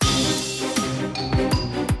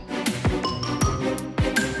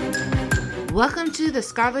Welcome to the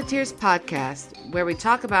Scarleteers podcast, where we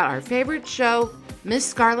talk about our favorite show, Miss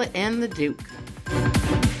Scarlet and the Duke.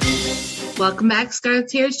 Welcome back,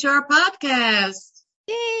 Scarleteers, to our podcast.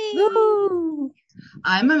 Yay! Woo!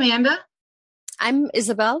 I'm Amanda. I'm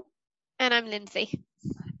Isabel. And I'm Lynsey.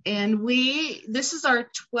 And this is our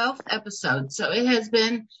 12th episode, so it has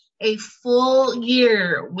been a full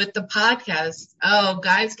year with the podcast. Oh,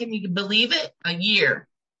 guys, can you believe it? A year.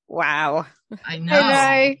 Wow. I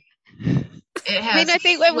know. I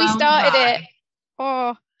think when we started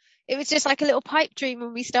by. it was just like a little pipe dream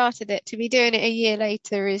when we started it. To be doing it a year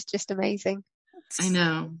later is just amazing. I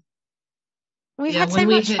know. We've had so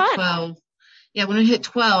much fun. 12. Yeah, when we hit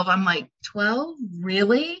 12, I'm like, 12?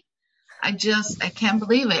 Really? I can't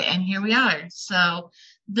believe it. And here we are. So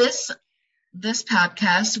this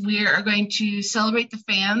podcast, we are going to celebrate the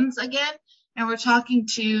fans again. And we're talking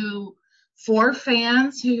to 4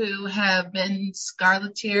 fans who have been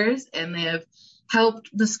Scarleteers, and they have helped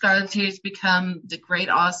the Scarleteers become the great,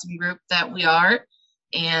 awesome group that we are,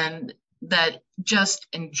 and that just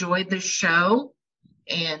enjoyed the show.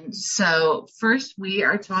 And so first we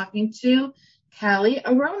are talking to Callie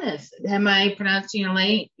Aronis. Am I pronouncing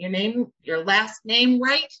your last name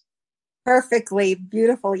right? Perfectly.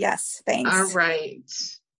 Beautiful. Yes. Thanks. All right.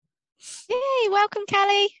 Yay! Welcome,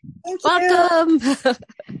 Callie. Thank you. Welcome.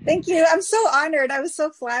 Thank you. I'm so honored. I was so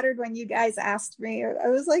flattered when you guys asked me. I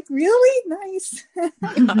was like, really nice.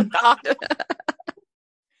 Oh, God.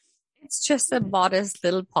 It's just a modest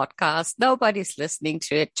little podcast. Nobody's listening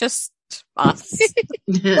to it. Just us.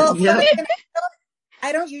 Well, Yep.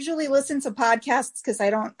 I don't usually listen to podcasts because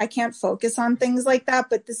I can't focus on things like that.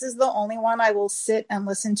 But this is the only one I will sit and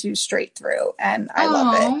listen to straight through, and I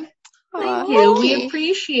love it. Thank you. We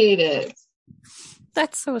appreciate it.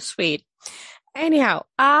 That's so sweet. Anyhow,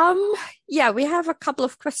 we have a couple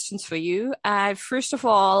of questions for you. First of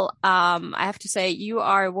all, I have to say you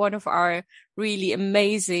are one of our really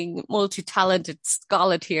amazing, multi-talented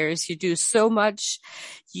Scarleteers. You do so much.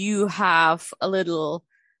 You have a little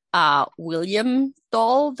William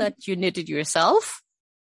doll that you knitted yourself.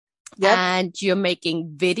 Yep. And you're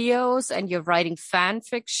making videos and you're writing fan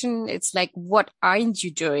fiction. It's like, what aren't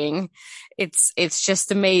you doing? It's just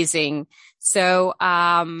amazing. So,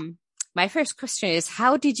 my first question is,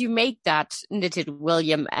 how did you make that knitted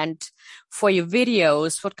William? And for your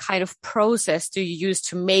videos, what kind of process do you use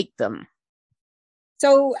to make them?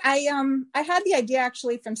 So I had the idea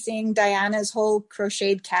actually from seeing Diana's whole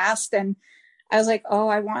crocheted cast, and I was like, oh,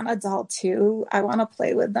 I want a doll too. I want to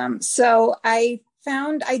play with them. So I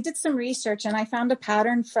did some research and I found a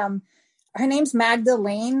pattern from, her name's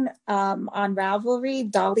Magdalene, on Ravelry.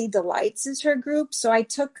 Dolly Delights is her group. So I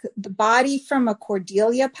took the body from a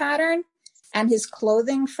Cordelia pattern and his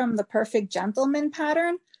clothing from the Perfect Gentleman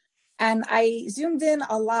pattern. And I zoomed in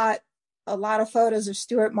a lot of photos of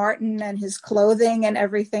Stuart Martin and his clothing and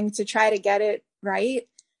everything to try to get it right.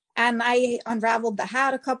 And I unraveled the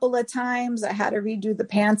hat a couple of times. I had to redo the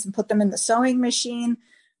pants and put them in the sewing machine,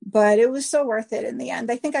 but it was so worth it in the end.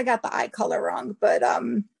 I think I got the eye color wrong, but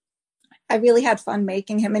I really had fun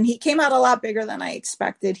making him, and he came out a lot bigger than I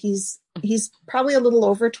expected. He's probably a little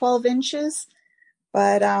over 12 inches,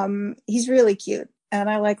 but he's really cute, and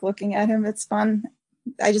I like looking at him. It's fun.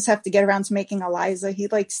 I just have to get around to making Eliza. He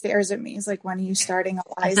like stares at me. He's like, when are you starting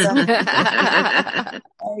Eliza?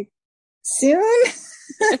 Like, soon.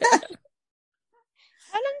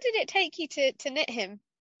 How long did it take you to knit him?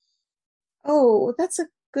 Oh, that's a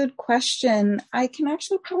good question. I can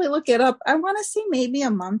actually probably look it up. I want to say maybe a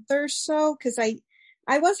month or so, because I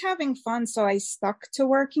was having fun, so I stuck to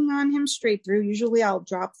working on him straight through. Usually I'll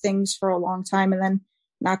drop things for a long time and then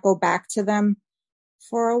not go back to them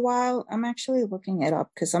for a while. I'm actually looking it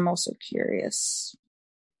up because I'm also curious.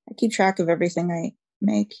 I keep track of everything I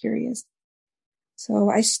make. Curious. So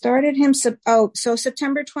I started him,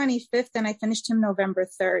 September 25th, and I finished him November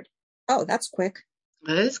 3rd. Oh, that's quick.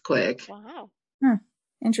 That is quick. Wow.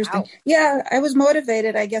 Interesting. Wow. Yeah, I was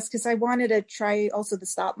motivated, I guess, because I wanted to try also the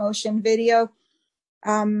stop motion video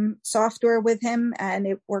software with him, and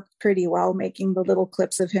it worked pretty well, making the little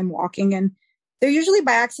clips of him walking. And they're usually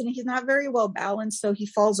by accident. He's not very well balanced, so he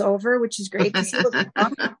falls over, which is great because he looks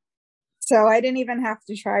drunk. So I didn't even have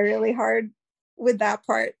to try really hard with that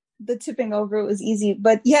part. The tipping over was easy.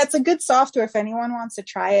 But yeah, it's a good software if anyone wants to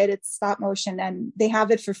try it. It's stop motion, and they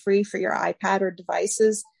have it for free for your iPad or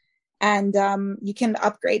devices. And you can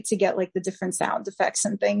upgrade to get like the different sound effects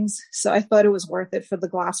and things. So I thought it was worth it for the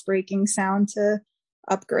glass breaking sound to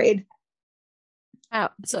upgrade.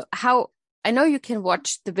 So I know you can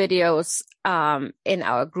watch the videos in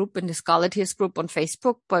our group, in the Scarleteers group on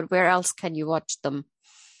Facebook, but where else can you watch them?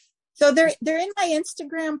 So they're in my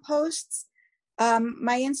Instagram posts.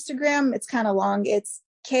 My Instagram, it's kind of long. It's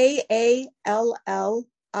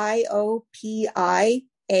KALLIOPIAA.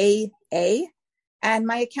 And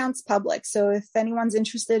my account's public. So if anyone's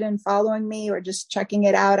interested in following me or just checking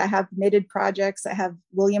it out, I have knitted projects. I have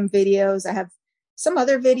William videos. I have some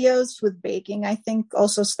other videos with baking, I think,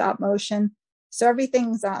 also stop motion. So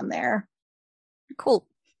everything's on there. Cool.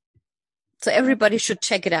 So everybody should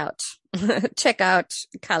check it out. Check out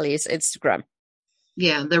Kallie's Instagram.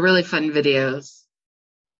 Yeah, they're really fun videos.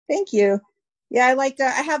 Thank you. Yeah,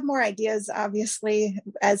 I have more ideas, obviously,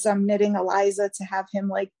 as I'm knitting Eliza, to have him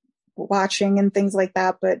like watching and things like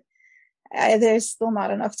that. But there's still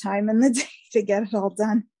not enough time in the day to get it all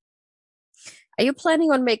done. Are you planning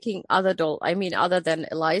on making other other than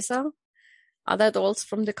Eliza, other dolls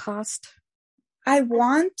from the cast? I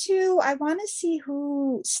want to see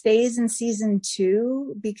who stays in season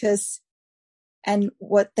 2 and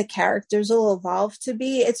what the characters will evolve to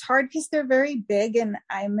be. It's hard because they're very big and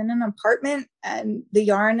I'm in an apartment and the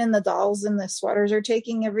yarn and the dolls and the sweaters are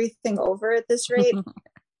taking everything over at this rate.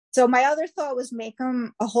 So my other thought was make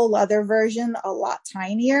them a whole other version, a lot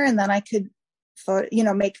tinier. And then I could,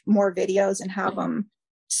 make more videos and have them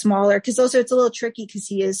smaller. Because also it's a little tricky because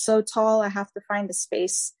he is so tall. I have to find a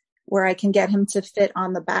space where I can get him to fit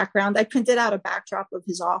on the background. I printed out a backdrop of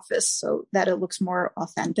his office so that it looks more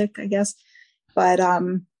authentic, I guess. But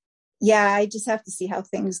I just have to see how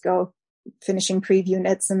things go, finishing preview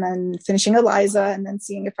knits and then finishing Eliza and then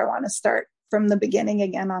seeing if I want to start from the beginning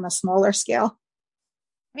again on a smaller scale.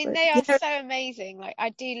 I mean, they are so amazing. Like, I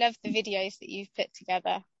do love the videos that you've put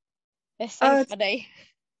together. They're so funny.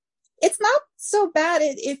 It's not so bad.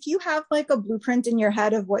 If you have like a blueprint in your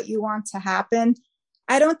head of what you want to happen,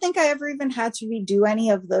 I don't think I ever even had to redo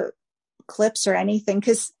any of the clips or anything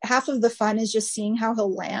because half of the fun is just seeing how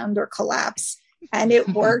he'll land or collapse. And it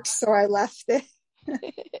works, so I left it. Do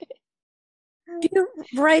you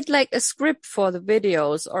write like a script for the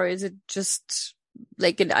videos, or is it just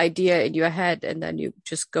like an idea in your head and then you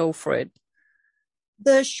just go for it?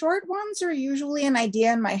 The short ones are usually an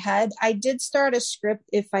idea in my head. I did start a script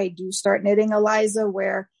if I do start knitting Eliza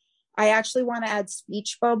where I actually want to add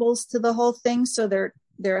speech bubbles to the whole thing. So they're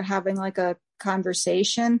having like a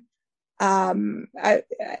conversation. But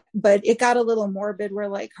it got a little morbid where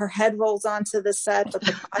like her head rolls onto the set, but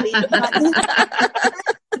the body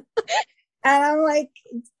and I'm like,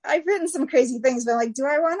 I've written some crazy things, but like, do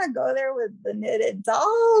I want to go there with the knitted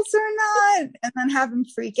dolls or not? And then have him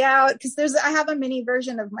freak out because I have a mini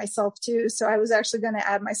version of myself too. So I was actually going to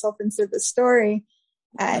add myself into the story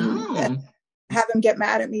and have him get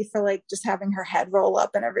mad at me for like just having her head roll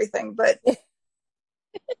up and everything. But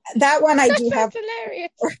that one I do have. Hilarious.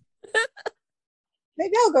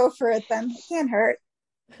 Maybe I'll go for it then. It can't hurt.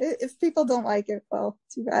 If people don't like it, well,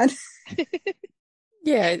 too bad.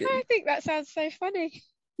 Yeah. I think that sounds so funny.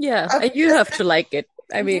 Yeah, you have to like it.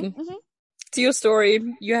 I mean, it's your story.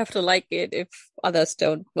 You have to like it. If others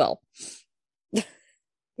don't, well.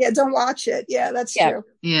 Yeah, don't watch it. Yeah, that's true.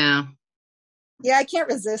 Yeah. Yeah, I can't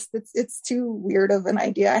resist. It's too weird of an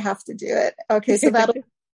idea. I have to do it. Okay, so that'll be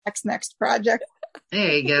next project.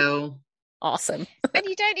 There you go. Awesome. And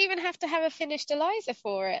you don't even have to have a finished Eliza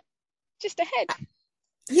for it. Just a head.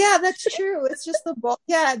 Yeah, that's true. It's just the ball.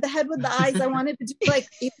 Yeah, the head with the eyes. I wanted to do like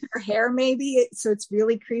even her hair maybe, so it's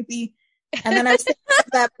really creepy. And then I was thinking of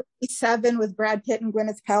that movie 7 with Brad Pitt and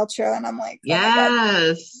Gwyneth Paltrow, and I'm like,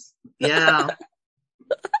 yes. Yeah.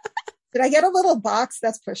 Did I get a little box?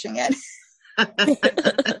 That's pushing it.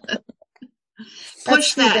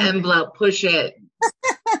 Push that envelope. Push it.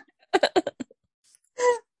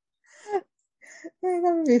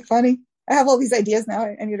 That would be funny. I have all these ideas now.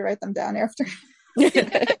 I need to write them down after. So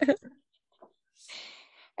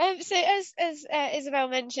as Isabel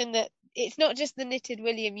mentioned, that it's not just the knitted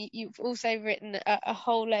William, you've also written a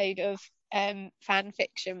whole load of fan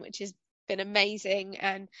fiction, which has been amazing.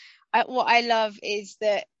 And what I love is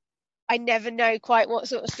that I never know quite what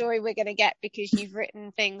sort of story we're going to get because you've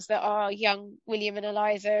written things that are young William and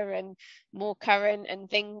Eliza and more current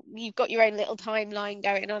and you've got your own little timeline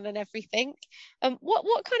going on and everything.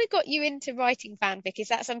 What kind of got you into writing fanfic? Is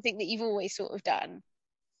that something that you've always sort of done?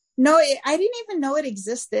 No, I didn't even know it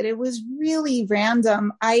existed. It was really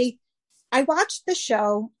random. I watched the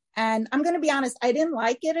show and I'm going to be honest, I didn't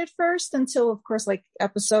like it at first until, of course, like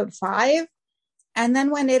episode 5. And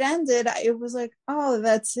then when it ended, it was like, oh,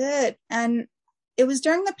 that's it. And it was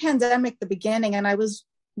during the pandemic, the beginning, and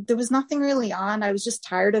there was nothing really on. I was just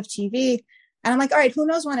tired of TV. And I'm like, all right, who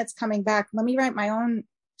knows when it's coming back? Let me write my own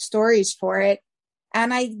stories for it.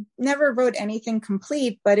 And I never wrote anything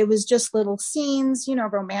complete, but it was just little scenes,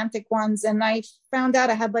 romantic ones. And I found out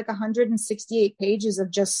I had like 168 pages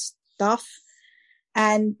of just stuff.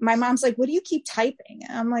 And my mom's like, what do you keep typing?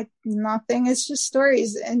 And I'm like, nothing, it's just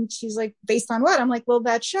stories. And she's like, based on what? I'm like, well,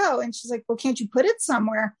 that show. And she's like, well, can't you put it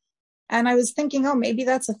somewhere? And I was thinking, oh, maybe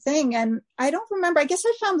that's a thing. And I don't remember. I guess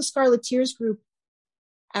I found the Scarleteers group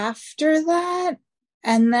after that.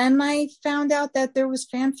 And then I found out that there was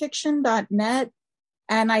fanfiction.net.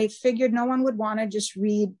 And I figured no one would want to just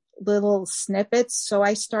read little snippets. So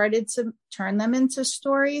I started to turn them into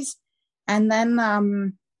stories. And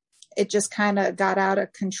then it just kind of got out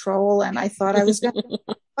of control. And I thought I was going to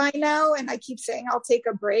by now. And I keep saying I'll take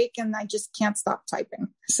a break. And I just can't stop typing.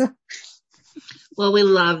 So. Well, we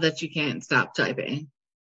love that you can't stop typing.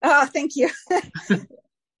 Oh, thank you.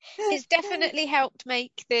 It's definitely helped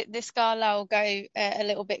make the Scar lull go a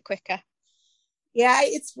little bit quicker. Yeah,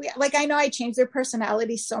 it's like, I know I changed their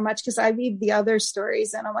personality so much because I read the other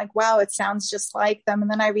stories and I'm like, wow, it sounds just like them.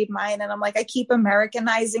 And then I read mine and I'm like, I keep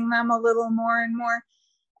Americanizing them a little more and more.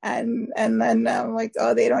 And then I'm like,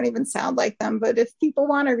 oh, they don't even sound like them. But if people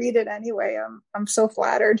want to read it anyway, I'm so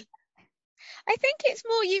flattered. I think it's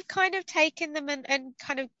more you've kind of taken them and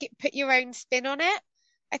kind of put your own spin on it.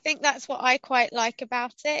 I think that's what I quite like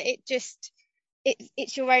about it.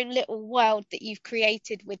 It's your own little world that you've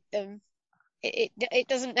created with them. It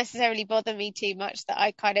doesn't necessarily bother me too much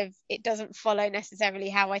that it doesn't follow necessarily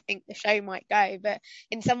how I think the show might go, but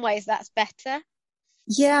in some ways that's better.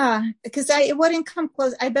 Yeah, because it wouldn't come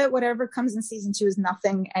close. I bet whatever comes in season 2 is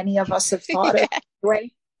nothing any of us have thought of.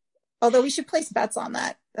 Anyway. Although we should place bets on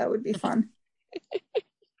that. That would be fun.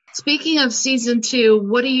 Speaking of season 2,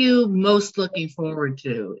 what are you most looking forward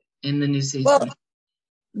to in the new season? Well,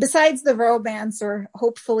 besides the romance, or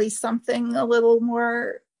hopefully something a little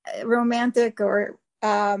more romantic, or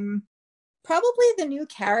probably the new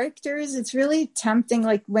characters. It's really tempting.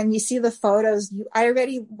 Like when you see the photos, I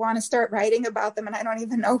already want to start writing about them, and I don't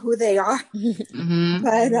even know who they are. Mm-hmm.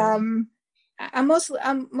 But I'm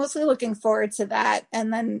mostly looking forward to that,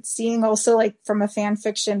 and then seeing also, like, from a fan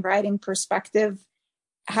fiction writing perspective,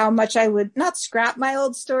 how much I would not scrap my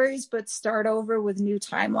old stories, but start over with new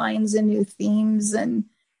timelines and new themes and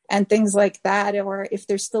things like that, or if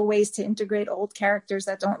there's still ways to integrate old characters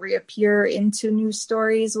that don't reappear into new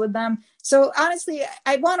stories with them. So honestly,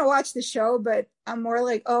 I want to watch the show, but I'm more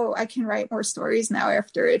like, oh, I can write more stories now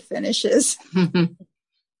after it finishes.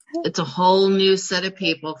 It's a whole new set of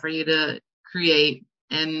people for you to create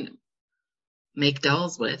and make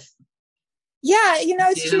dolls with. Yeah,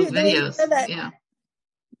 it's true. Videos. The way that, yeah.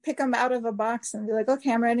 Pick them out of a box and be like,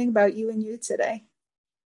 okay, I'm writing about you and you today.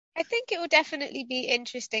 I think it will definitely be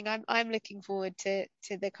interesting. I'm looking forward to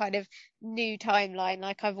the kind of new timeline.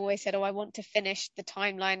 Like I've always said, I want to finish the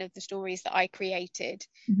timeline of the stories that I created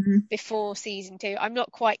before season 2. I'm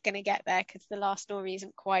not quite going to get there because the last story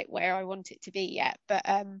isn't quite where I want it to be yet. But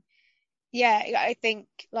yeah, I think,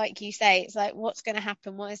 like you say, it's like, what's going to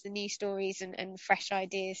happen? What is the new stories and fresh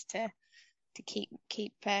ideas to keep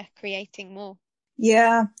creating more?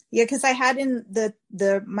 Yeah, because I had in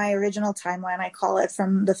my original timeline, I call it,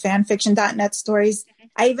 from the fanfiction.net stories.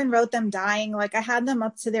 I even wrote them dying. Like I had them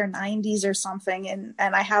up to their 90s or something, and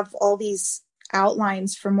I have all these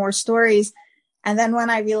outlines for more stories. And then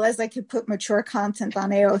when I realized I could put mature content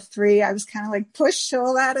on AO3, I was kind of like, push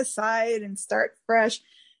all that aside and start fresh.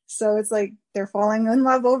 So it's like they're falling in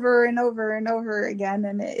love over and over and over again,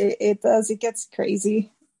 and it gets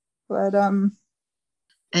crazy. But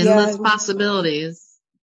endless possibilities.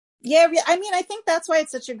 Yeah, I mean, I think that's why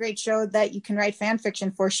it's such a great show that you can write fan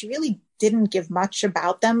fiction for. She really didn't give much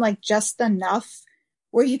about them, like just enough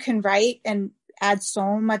where you can write and add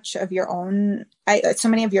so much of your own, so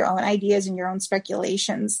many of your own ideas and your own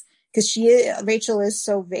speculations, because Rachel is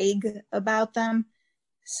so vague about them.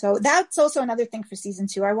 So that's also another thing for season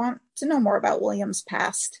 2. I want to know more about William's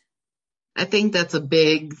past. I think that's a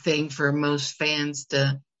big thing for most fans,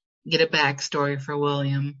 to get a backstory for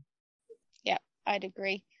William. Yeah, I'd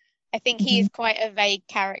agree. I think he is quite a vague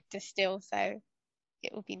character still, so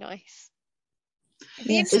it would be nice. It'd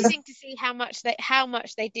be interesting to see how much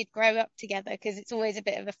they did grow up together, because it's always a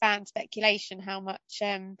bit of a fan speculation how much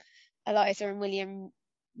Eliza and William,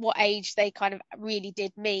 what age they kind of really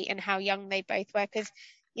did meet and how young they both were, because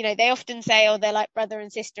they often say, oh, they're like brother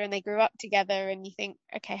and sister and they grew up together, and you think,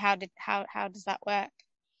 okay, how does that work?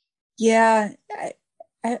 Yeah,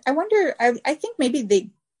 I wonder. I think maybe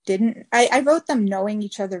they didn't. I wrote them knowing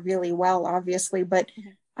each other really well, obviously, but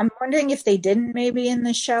I'm wondering if they didn't maybe in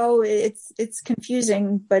the show. It's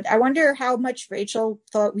confusing, but I wonder how much Rachel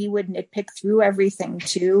thought we would nitpick through everything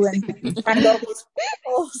too and find all these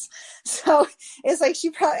holes. So it's like she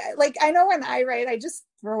probably, like, I know when I write, I just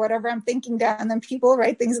throw whatever I'm thinking down, and then people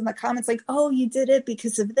write things in the comments like, oh, you did it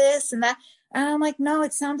because of this and that. And I'm like, no,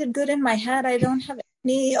 it sounded good in my head. I don't have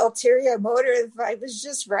any ulterior motive. I was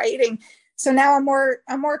just writing. So now I'm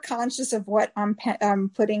more conscious of what I'm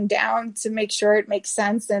putting down to make sure it makes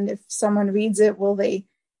sense. And if someone reads it, will they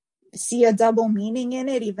see a double meaning in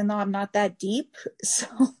it, even though I'm not that deep? So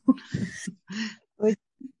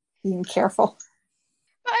being careful.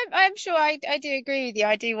 I'm sure I do agree with you.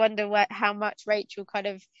 I do wonder how much Rachel kind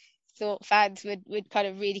of thought fans would kind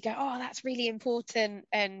of really go, oh, that's really important.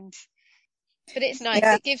 But it's nice.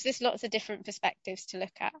 Yeah. It gives us lots of different perspectives to look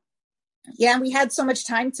at. Yeah, we had so much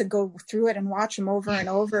time to go through it and watch them over and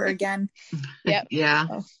over again. Yep. Yeah.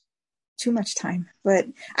 So, too much time. But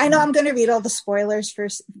I know I'm going to read all the spoilers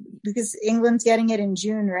first because England's getting it in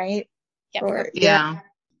June, right? Yep.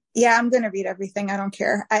 Yeah, I'm going to read everything. I don't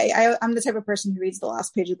care. I'm the type of person who reads the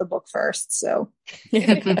last page of the book first. So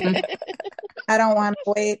I don't want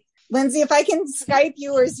to wait. Lynsey, if I can Skype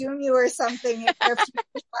you or Zoom you or something,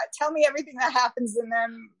 tell me everything that happens and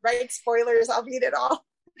then write spoilers. I'll read it all.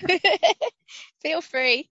 Feel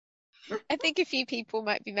free. I think a few people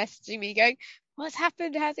might be messaging me going, what's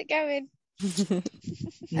happened? How's it going?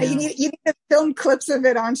 Yeah. You need to film clips of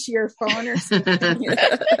it onto your phone or something.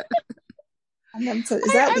 I wouldn't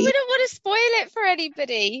want to spoil it for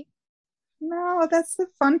anybody. No, that's the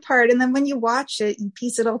fun part. And then when you watch it, you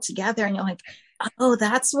piece it all together and you're like, oh,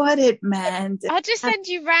 that's what it meant. I'll just send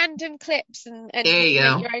you random clips and make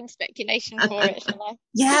your own speculation for it, shall I?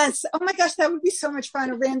 Yes. Oh my gosh, that would be so much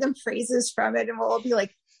fun. Random phrases from it. And we'll all be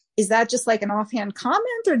like, is that just like an offhand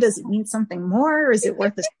comment or does it mean something more? Or is it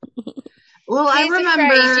worth it? Well, I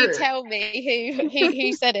remember. You tell me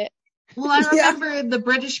who said it. Well, I remember the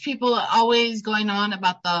British people always going on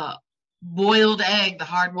about the boiled egg, the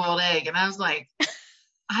hard-boiled egg. And I was like,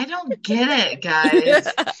 I don't get it, guys.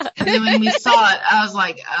 And then when we saw it, I was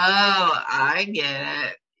like, oh, I get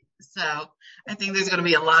it. So I think there's going to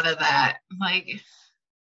be a lot of that. Like,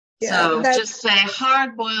 just say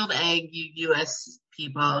hard-boiled egg, you U.S.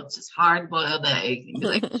 people. It's just hard-boiled egg. And be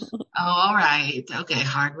like, oh, all right. Okay,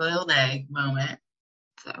 hard-boiled egg moment.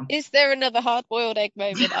 So. Is there another hard-boiled egg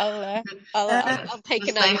moment? I'll take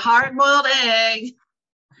a note. Say hard-boiled egg.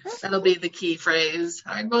 That'll be the key phrase.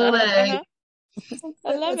 Hard-boiled egg.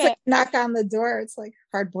 I love it. Like knock on the door. It's like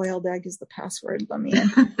hard-boiled egg is the password. Let me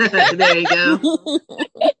in. There you go.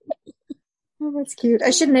 Oh, that's cute.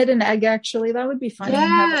 I should knit an egg. Actually, that would be fun.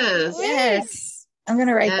 Yes. I'm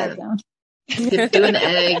gonna write that down. Do an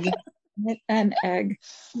egg. Knit an egg.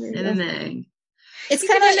 Knit an egg. It's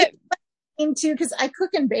kind of too because I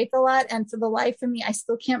cook and bake a lot, and for the life of me, I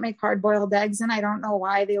still can't make hard-boiled eggs, and I don't know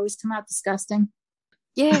why. They always come out disgusting.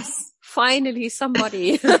 Yes, finally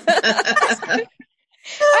somebody. I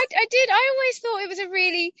always thought it was a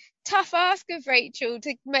really tough ask of Rachel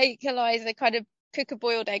to make Eliza kind of cook a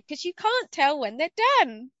boiled egg because you can't tell when they're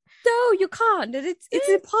done. No, you can't. It's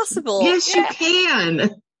impossible. Yes, you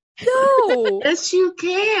can. No. Yes, you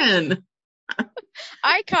can.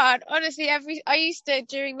 I can't. Honestly, I used to,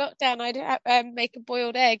 during lockdown, I'd make a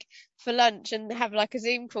boiled egg for lunch and have like a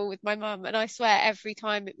Zoom call with my mum, and I swear every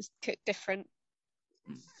time it was cooked different.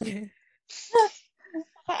 I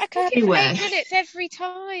cook it for 8 minutes every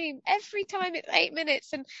time. Every time it's 8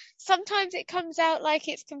 minutes, and sometimes it comes out like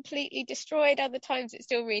it's completely destroyed. Other times it's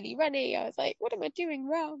still really runny. I was like, "What am I doing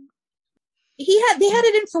wrong?" They had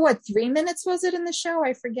it in for what, 3 minutes was it in the show?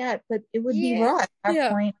 I forget, but it would be raw at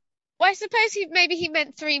that point. Well, I suppose maybe he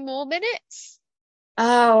meant 3 more minutes.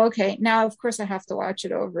 Oh, okay. Now, of course, I have to watch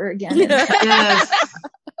it over again. Yes.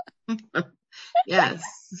 Yes.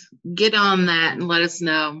 Get on that and let us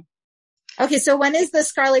know. Okay, so when is the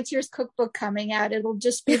Scarleteers cookbook coming out? It'll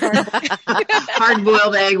just be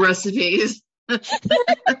hard-boiled egg recipes. Oh,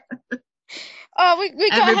 we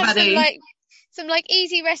gotta have some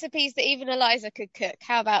easy recipes that even Eliza could cook.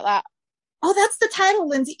 How about that? Oh, that's the title,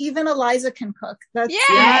 Lynsey. Even Eliza can cook. That's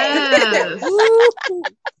yes.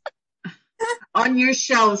 On your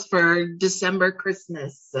shelves for December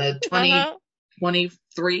Christmas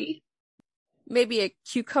 2023. Maybe a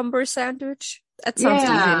cucumber sandwich. That sounds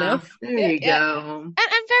easy enough. There you go. And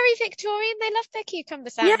very Victorian. They love their cucumber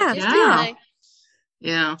sandwiches.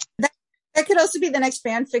 Yeah. That could also be the next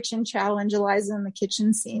fan fiction challenge, Eliza in the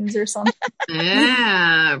kitchen scenes or something.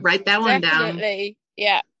 Yeah. Write that one down. Definitely.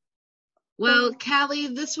 Yeah. Well, Callie,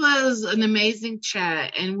 this was an amazing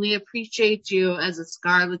chat, and we appreciate you as a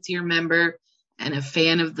Scarleteer member and a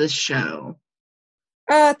fan of the show.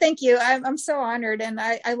 Thank you. I'm so honored, and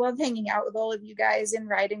I love hanging out with all of you guys and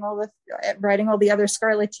writing all the other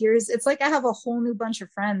Scarleteers. It's like I have a whole new bunch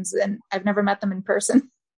of friends, and I've never met them in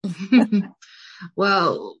person.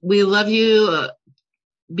 Well, we love you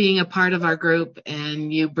being a part of our group,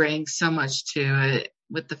 and you bring so much to it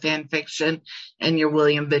with the fan fiction and your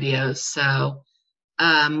William videos. So,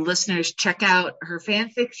 listeners, check out her fan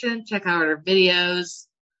fiction, check out her videos,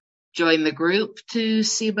 join the group to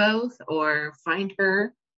see both, or find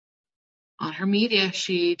her on her media.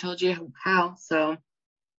 She told you how. So,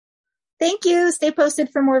 thank you. Stay posted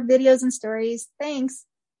for more videos and stories. Thanks.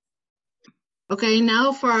 Okay,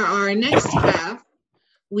 now for our next half,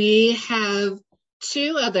 we have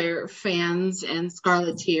two other fans and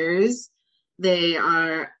Scarleteers. They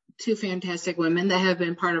are two fantastic women that have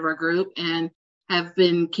been part of our group and have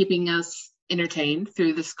been keeping us entertained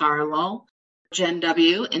through the Scarlull. Jen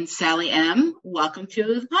W. and Sally M. Welcome to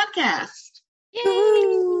the podcast.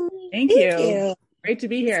 Yay! Thank you. Great to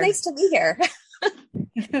be here. It's nice to be here.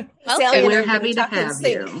 Sally, and we're happy to have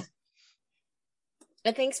you.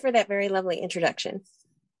 And thanks for that very lovely introduction.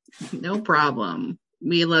 No problem.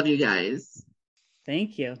 We love you guys.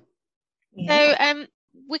 Thank you. So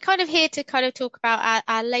we're kind of here to kind of talk about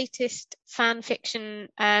our latest fan fiction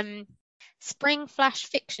Spring Flash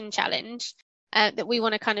Fiction Challenge that we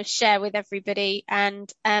want to kind of share with everybody.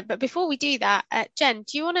 And but before we do that, Jen,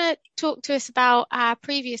 do you want to talk to us about our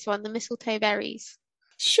previous one, the Mistletoe Berries?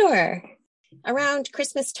 Sure. Around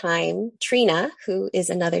Christmas time, Trina, who is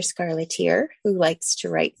another Scarleteer who likes to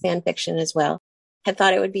write fan fiction as well, had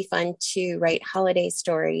thought it would be fun to write holiday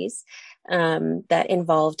stories that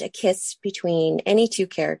involved a kiss between any two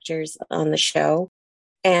characters on the show.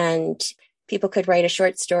 And people could write a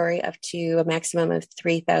short story up to a maximum of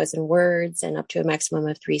 3,000 words and up to a maximum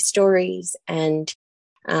of 3 stories. And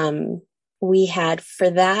we had, for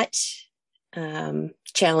that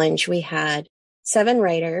challenge, we had 7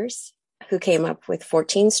 writers who came up with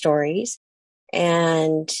 14 stories,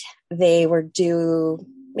 and they were due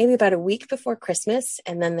maybe about a week before Christmas.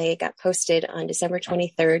 And then they got posted on December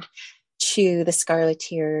 23rd to the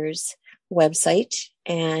Scarleteers website.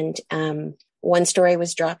 And one story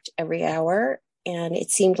was dropped every hour. And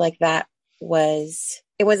it seemed like it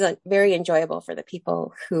wasn't very enjoyable for the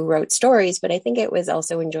people who wrote stories, but I think it was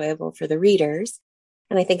also enjoyable for the readers.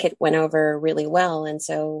 And I think it went over really well. And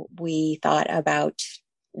so we thought about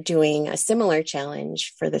doing a similar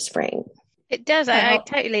challenge for the spring. It does. I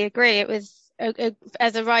totally agree. It was,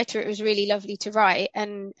 as a writer, it was really lovely to write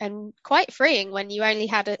and quite freeing when you only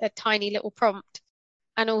had a tiny little prompt.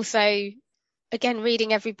 And also, again,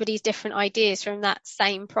 reading everybody's different ideas from that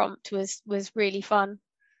same prompt was really fun.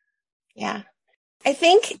 Yeah. I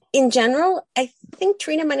think in general,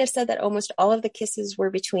 Trina might have said that almost all of the kisses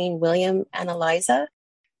were between William and Eliza.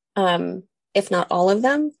 If not all of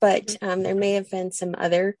them, but there may have been some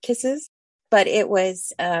other kisses, but it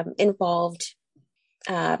was involved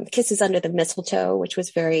kisses under the mistletoe, which was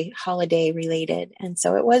very holiday related. And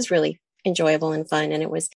so it was really enjoyable and fun. And it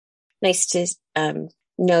was nice to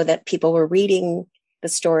know that people were reading the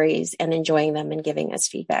stories and enjoying them and giving us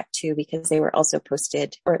feedback too, because they were also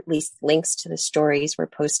posted, or at least links to the stories were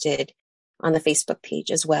posted on the Facebook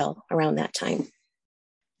page as well around that time.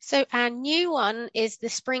 So our new one is the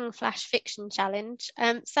Spring Flash Fiction Challenge.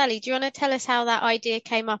 Sally, do you want to tell us how that idea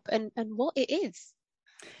came up and what it is?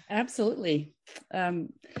 Absolutely.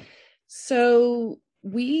 So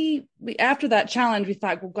we after that challenge, we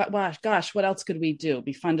thought, well, gosh, what else could we do? It'd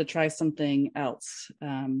be fun to try something else,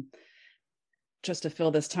 just to fill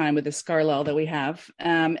this time with this Scarlull that we have.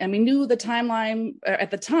 And we knew the timeline, at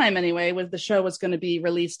the time anyway, was the show was going to be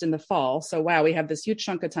released in the fall. So wow, we have this huge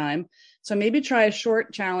chunk of time. So maybe try a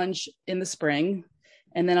short challenge in the spring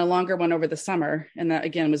and then a longer one over the summer. And that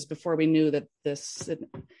again was before we knew that the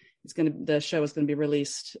show was going to be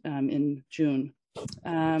released in June.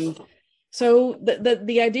 So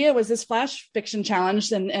the idea was this flash fiction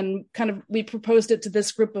challenge, and kind of we proposed it to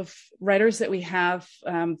this group of writers that we have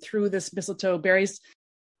through this Mistletoe Berries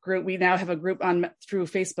group. We now have a group through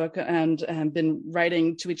Facebook and been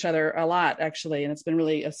writing to each other a lot, actually, and it's been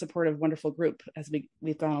really a supportive, wonderful group as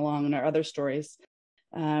we've gone along in our other stories.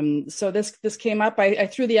 So this came up. I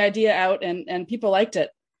threw the idea out, and people liked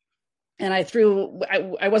it. And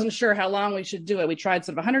I wasn't sure how long we should do it. We tried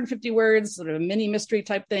sort of 150 words, sort of a mini mystery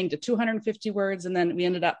type thing, to 250 words. And then we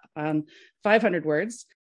ended up on 500 words.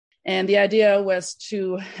 And the idea was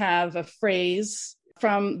to have a phrase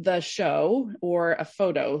from the show or a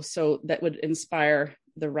photo, so that would inspire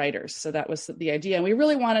the writers. So that was the idea. And we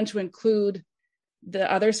really wanted to include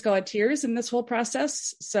the other Scarleteers in this whole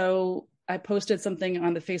process. So I posted something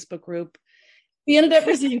on the Facebook group We ended up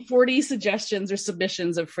receiving 40 suggestions or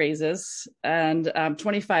submissions of phrases and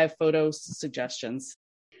 25 photo suggestions.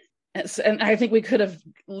 And I think we could have,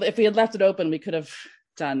 if we had left it open, we could have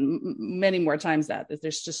done many more times that.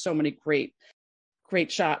 There's just so many great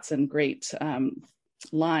shots and great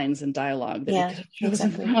lines and dialogue that we could have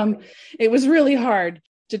chosen from. It was really hard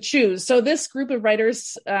to choose. So this group of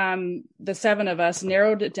writers, the 7 of us,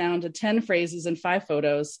 narrowed it down to 10 phrases and 5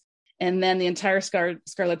 photos. And then the entire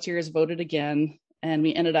Scarleteers voted again. And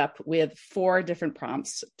we ended up with 4 different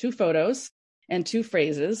prompts, 2 photos and 2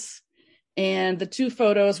 phrases. And the 2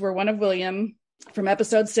 photos were one of William from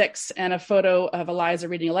episode 6 and a photo of Eliza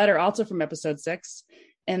reading a letter, also from episode 6.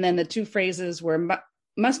 And then the 2 phrases were,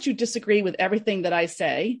 must you disagree with everything that I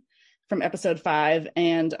say, from episode 5,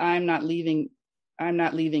 and I'm not leaving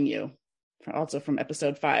you, also from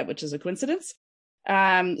episode 5, which is a coincidence.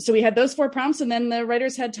 So we had those 4 prompts, and then the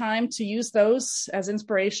writers had time to use those as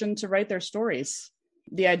inspiration to write their stories.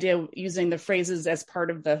 The idea of using the phrases as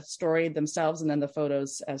part of the story themselves, and then the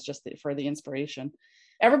photos as just for the inspiration.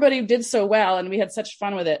 Everybody did so well, and we had such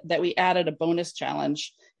fun with it that we added a bonus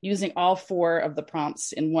challenge using all 4 of the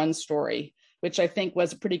prompts in one story, which I think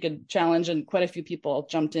was a pretty good challenge, and quite a few people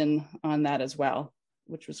jumped in on that as well,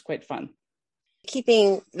 which was quite fun.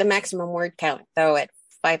 Keeping the maximum word count, though, at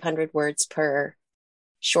 500 words per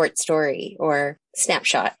short story or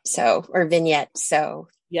snapshot, or vignette. So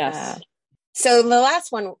yes. So the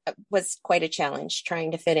last one was quite a challenge,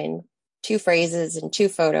 trying to fit in 2 phrases and 2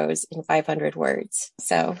 photos in 500 words.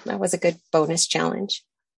 So that was a good bonus challenge.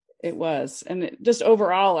 It was. And just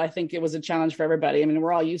overall, I think it was a challenge for everybody. I mean,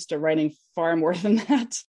 we're all used to writing far more than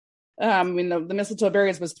that. I mean, the mistletoe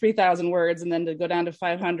berries was 3,000 words, and then to go down to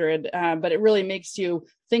 500. But it really makes you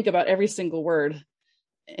think about every single word.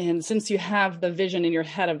 And since you have the vision in your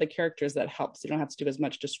head of the characters, that helps. You don't have to do as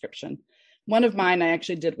much description. One of mine I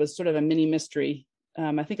actually did was sort of a mini mystery.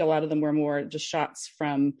 I think a lot of them were more just shots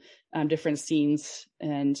from different scenes.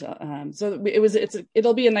 And so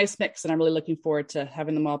it'll be a nice mix. And I'm really looking forward to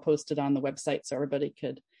having them all posted on the website so everybody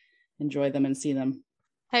could enjoy them and see them.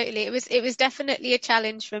 Totally. It was definitely a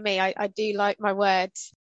challenge for me. I do like my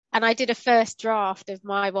words. And I did a first draft of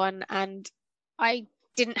my one, and I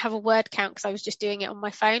didn't have a word count because I was just doing it on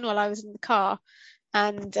my phone while I was in the car.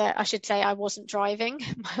 And I should say I wasn't driving.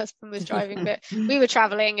 My husband was driving, but we were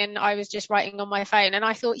traveling and I was just writing on my phone. And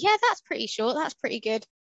I thought, yeah, that's pretty short. That's pretty good.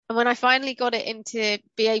 And when I finally got it into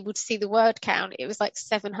be able to see the word count, it was like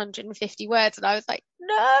 750 words. And I was like,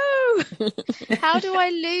 no, how do I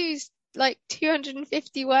lose like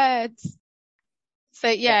 250 words? So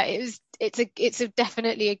yeah, it's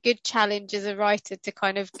definitely a good challenge as a writer to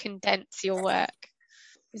kind of condense your work.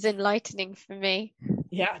 It was enlightening for me.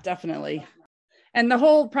 Yeah, definitely. And the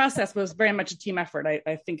whole process was very much a team effort.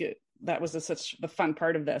 I think that was such the fun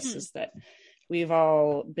part of this is that we've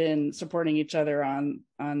all been supporting each other on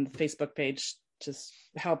the Facebook page to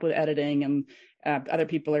help with editing, and other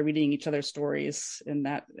people are reading each other's stories, and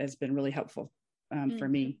that has been really helpful for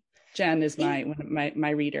me. Jen is my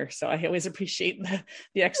reader, so I always appreciate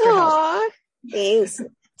the extra help. Thanks.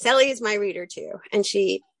 Sally is my reader too, and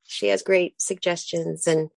she has great suggestions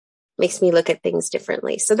and makes me look at things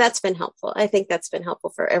differently. So that's been helpful. I think that's been helpful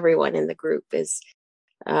for everyone in the group, is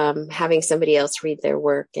having somebody else read their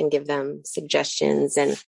work and give them suggestions,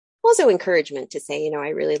 and also encouragement to say, I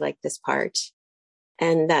really like this part.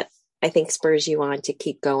 And that, I think, spurs you on to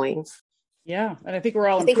keep going. Yeah. And I think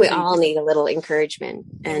we all need a little encouragement.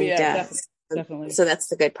 And definitely. So that's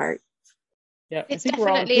the good part. Yeah, it's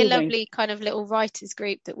definitely a lovely kind of little writers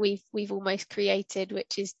group that we've almost created,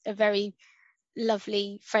 which is a very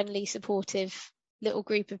lovely, friendly, supportive little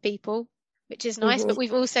group of people, which is nice. But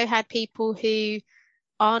we've also had people who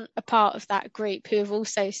aren't a part of that group who have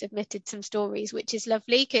also submitted some stories, which is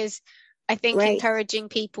lovely, because I think encouraging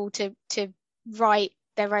people to write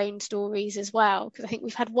their own stories as well, because I think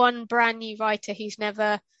we've had one brand new writer who's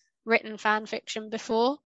never written fan fiction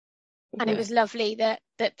before, and it was lovely that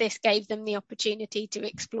this gave them the opportunity to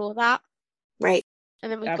explore that. Right.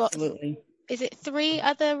 And then we've got, is it 3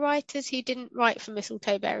 other writers who didn't write for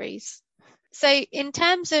Mistletoe Berries? So in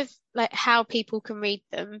terms of like how people can read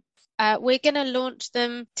them, we're going to launch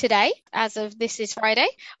them today. As of this is Friday,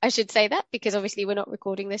 I should say that, because obviously we're not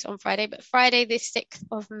recording this on Friday, but Friday the 6th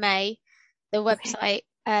of May, the website,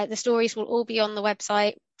 the stories will all be on the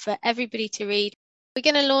website for everybody to read. We're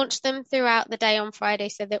going to launch them throughout the day on Friday,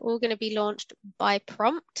 so they're all going to be launched by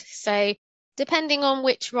prompt. So depending on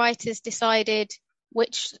which writers decided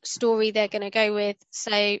which story they're going to go with.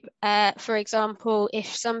 So, for example,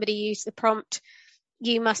 if somebody used the prompt,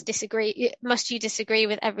 must you disagree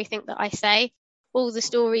with everything that I say? all the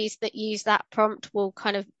stories that use that prompt will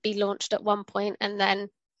kind of be launched at one point, and then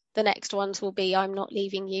the next ones will be I'm Not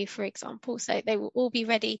Leaving You, for example. So they will all be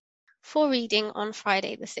ready for reading on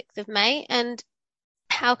Friday, the 6th of May. And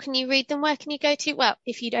how can you read them? Where can you go to? Well,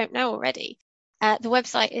 if you don't know already, the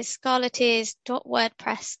website is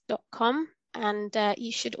scarleteers.wordpress.com. And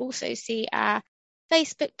you should also see our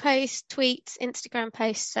Facebook posts, tweets, Instagram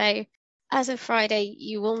posts. So as of Friday,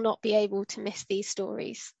 you will not be able to miss these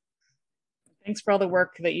stories. Thanks for all the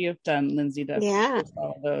work that you've done, Lynsey, to post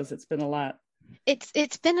all of those. It's been a lot.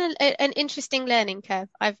 It's been an interesting learning curve.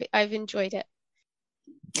 I've enjoyed it.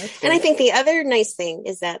 And I think the other nice thing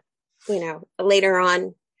is that, later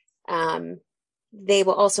on, they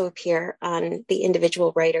will also appear on the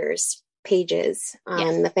individual writers' pages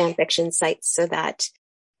on the fan fiction sites, so that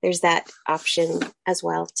there's that option as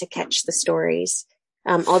well to catch the stories.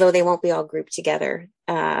 Although they won't be all grouped together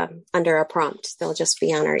under a prompt. They'll just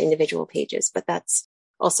be on our individual pages, but that's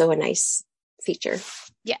also a nice feature.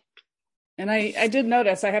 Yeah. And I did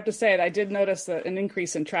notice, I have to say it, I did notice an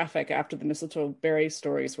increase in traffic after the mistletoe berry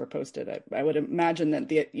stories were posted. I would imagine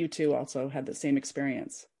that you two also had the same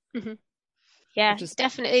experience. Mm-hmm. Yeah,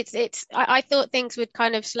 definitely. I thought things would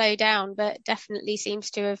kind of slow down, but definitely seems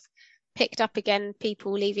to have picked up again,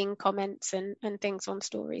 people leaving comments and things on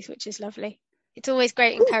stories, which is lovely. It's always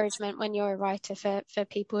great encouragement when you're a writer for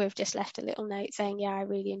people who have just left a little note saying, yeah, I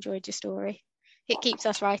really enjoyed your story. It keeps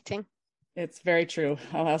us writing. It's very true.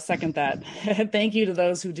 I'll second that. Thank you to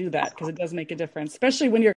those who do that, because it does make a difference, especially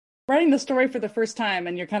when you're writing the story for the first time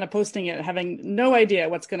and you're kind of posting it, having no idea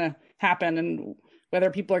what's going to happen and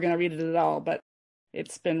whether people are going to read it at all. But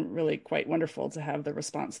it's been really quite wonderful to have the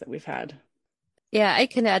response that we've had. Yeah, I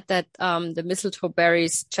can add that the Mistletoe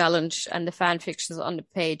Berries challenge and the fan fictions on the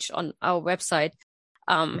page on our website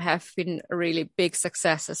have been a really big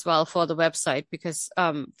success as well for the website, because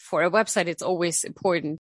for a website, it's always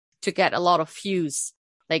important to get a lot of views.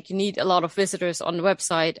 Like, you need a lot of visitors on the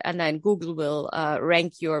website, and then Google will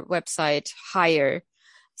rank your website higher.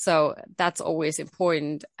 So that's always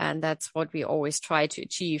important. And that's what we always try to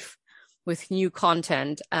achieve with new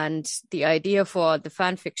content. And the idea for the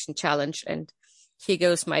fan fiction challenge, and here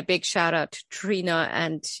goes my big shout out to Trina,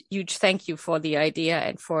 and huge thank you for the idea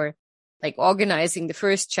and for organizing the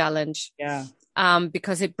first challenge. Yeah.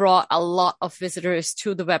 Because it brought a lot of visitors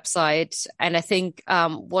to the website. And I think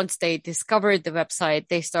once they discovered the website,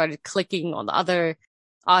 they started clicking on other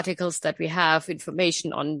articles that we have,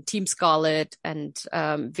 information on Team Scarlet and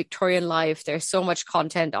Victorian Life. There's so much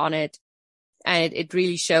content on it. And it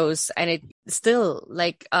really shows. And it still,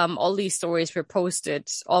 all these stories were posted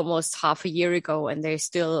almost half a year ago, and they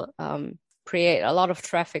still create a lot of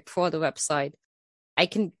traffic for the website. I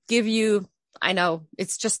can give you, I know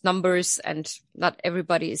it's just numbers and not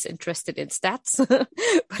everybody is interested in stats,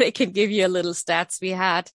 but I can give you a little stats we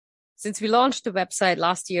had. Since we launched the website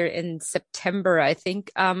last year in September, I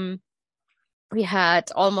think, we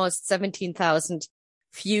had almost 17,000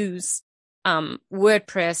 views.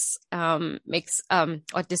 WordPress makes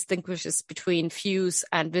or distinguishes between views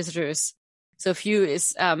and visitors. So view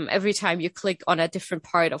is every time you click on a different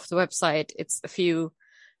part of the website, it's a view,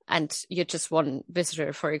 and you're just one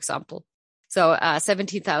visitor, for example. So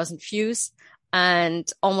 17,000 views, and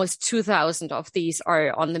almost 2,000 of these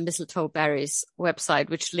are on the Mistletoe Berries website,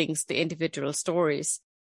 which links the individual stories.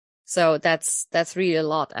 So that's really a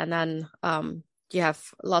lot. And then you have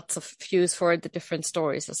lots of views for the different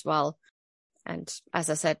stories as well. And as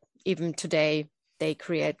I said, even today, they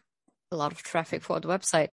create a lot of traffic for the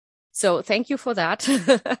website. So thank you for that.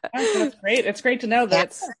 That's great. It's great to know that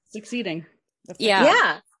it's succeeding.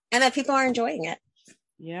 Yeah. And that people are enjoying it.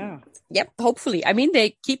 Yeah. Yep. Hopefully. I mean,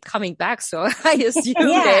 they keep coming back, so I assume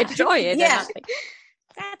they enjoy it. Yeah.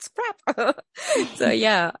 That's crap. So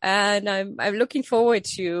yeah, and I'm looking forward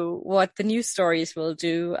to what the new stories will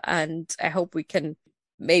do, and I hope we can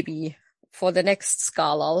maybe for the next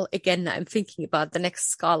Scarlal, again, I'm thinking about the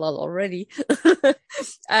next Scarlal already.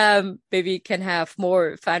 Maybe can have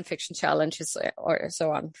more fan fiction challenges or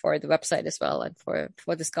so on for the website as well, and for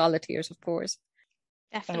the Scarleteers, of course.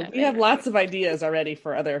 Definitely. We have lots of ideas already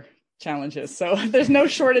for other challenges, so there's no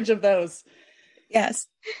shortage of those. Yes.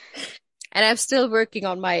 And I'm still working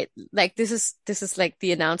on my, this is like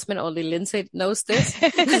the announcement, only Lynsey knows this.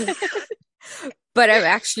 But I'm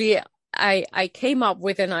actually, I came up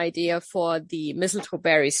with an idea for the Mistletoe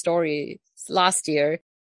Berry story last year,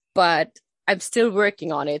 but I'm still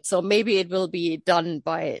working on it. So maybe it will be done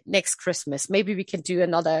by next Christmas. Maybe we can do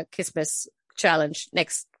another Christmas challenge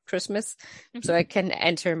next Christmas, so I can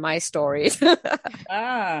enter my story. Yes,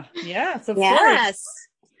 of course.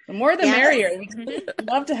 The more the merrier. We'd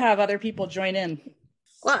love to have other people join in.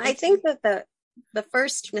 Well, I think that the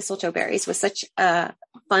first Mistletoe Berries was such a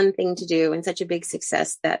fun thing to do and such a big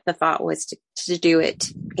success that the thought was to do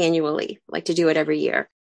it annually, like to do it every year.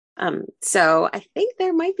 So I think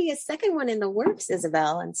there might be a second one in the works,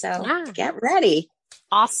 Isabel. And so get ready.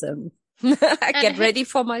 Awesome. Get ready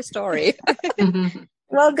for my story.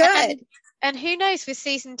 Well, good. And who knows, with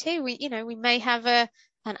season 2, we may have an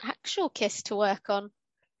actual kiss to work on.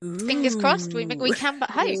 Fingers crossed, we can but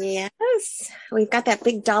hope. Yes, we've got that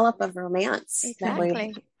big dollop of romance. Exactly. That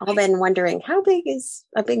we've all been wondering, how big is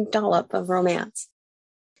a big dollop of romance?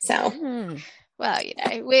 So, well,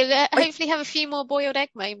 we'll hopefully have a few more boiled egg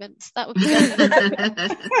moments. That would be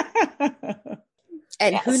good.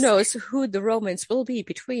 And who knows who the romance will be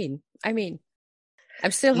between. I mean, I'm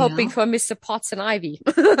still hoping for Mr. Potts and Ivy.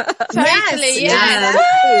 Totally,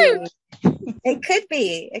 yes. It could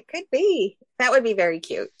be. That would be very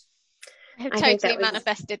cute. I have totally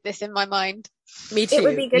manifested this in my mind. Me too. It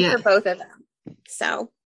would be good for both of them.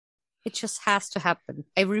 So it just has to happen.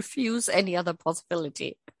 I refuse any other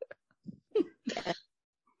possibility.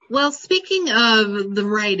 Well, speaking of the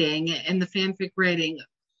writing and the fanfic writing,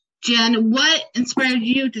 Jen, what inspired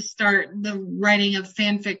you to start the writing of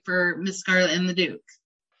fanfic for Miss Scarlet and the Duke?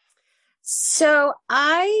 So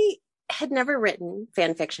I had never written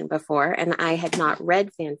fan fiction before, and I had not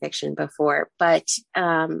read fan fiction before, but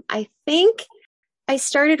I think I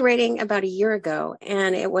started writing about a year ago,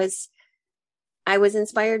 and I was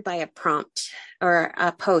inspired by a prompt or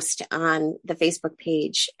a post on the Facebook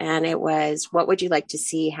page, and it was, what would you like to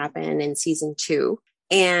see happen in season 2?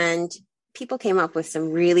 And people came up with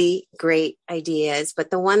some really great ideas,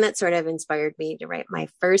 but the one that sort of inspired me to write my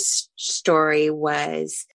first story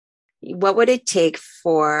was, what would it take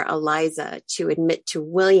for Eliza to admit to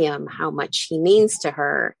William how much he means to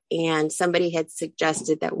her? And somebody had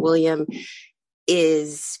suggested that William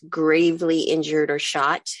is gravely injured or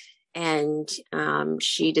shot. And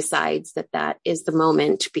she decides that is the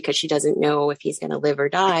moment, because she doesn't know if he's going to live or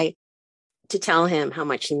die, to tell him how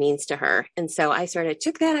much he means to her. And so I sort of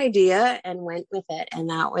took that idea and went with it. And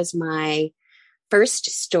that was my first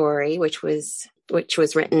story, which was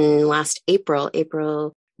written last April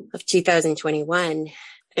of 2021.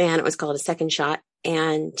 And it was called A Second Shot.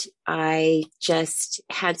 And I just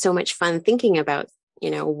had so much fun thinking about,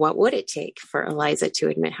 what would it take for Eliza to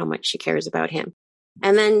admit how much she cares about him?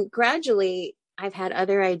 And then gradually I've had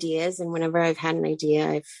other ideas, and whenever I've had an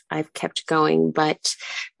idea, I've kept going, but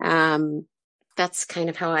that's kind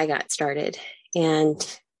of how I got started.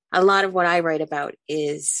 And a lot of what I write about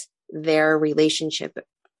is their relationship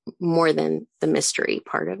more than the mystery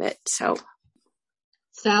part of it. So,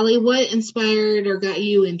 Sally, what inspired or got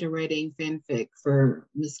you into writing fanfic for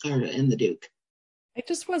Miss Scarlet and the Duke? I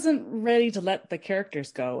just wasn't ready to let the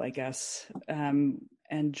characters go, I guess, and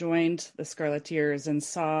joined the Scarleteers and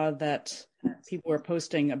saw that people were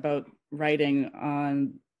posting about writing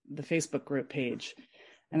on the Facebook group page.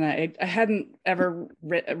 And I hadn't ever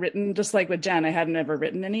written, just like with Jen, I hadn't ever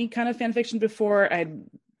written any kind of fan fiction before. I'd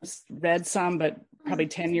read some, but probably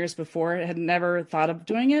 10 years before. I had never thought of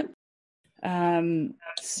doing it.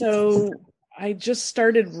 So I just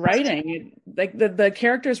started writing. Like the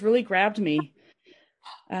characters really grabbed me.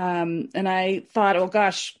 And I thought, oh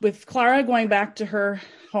gosh, with Clara going back to her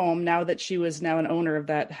home now that she was now an owner of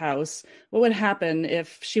that house, what would happen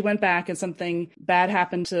if she went back and something bad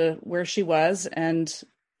happened to where she was and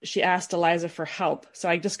she asked Eliza for help? So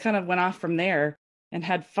I just kind of went off from there and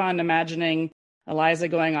had fun imagining Eliza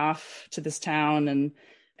going off to this town and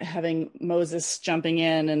having Moses jumping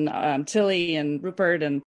in, and Tilly and Rupert,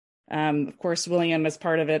 and of course William as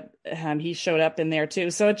part of it. He showed up in there too.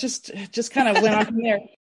 So it just kind of went on from there.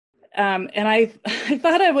 And I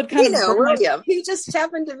thought I would kind of William. He just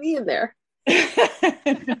happened to be in there.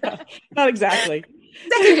 Not exactly.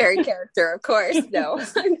 Secondary character, of course. No,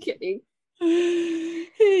 I'm kidding.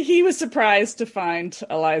 He was surprised to find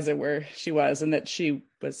Eliza where she was, and that she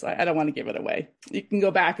was, I don't want to give it away. You can go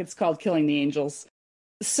back. It's called Killing the Angels.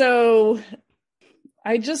 So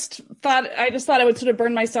I just thought I would sort of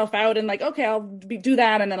burn myself out and like, okay, I'll do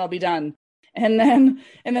that and then I'll be done. And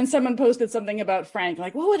then someone posted something about Frank,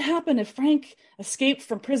 like, what would happen if Frank escaped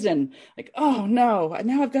from prison? Like, oh no,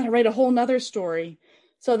 now I've got to write a whole nother story.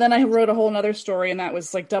 So then I wrote a whole nother story, and that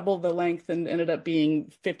was like double the length and ended up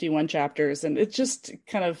being 51 chapters. And it just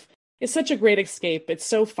kind of, it's such a great escape. It's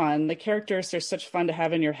so fun. The characters are such fun to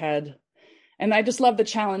have in your head. And I just love the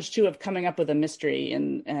challenge too of coming up with a mystery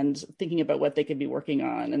and thinking about what they could be working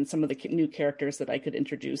on and some of the new characters that I could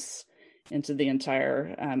introduce into the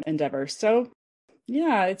entire endeavor. So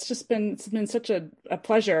yeah, it's been such a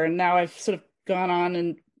pleasure. And now I've sort of gone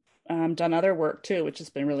on and done other work too, which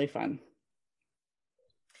has been really fun.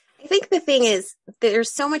 I think the thing is,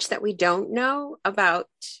 there's so much that we don't know about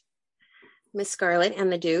Miss Scarlet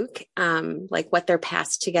and the Duke, like what their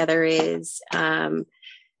past together is.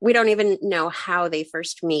 We don't even know how they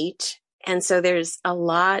first meet. And so there's a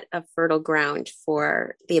lot of fertile ground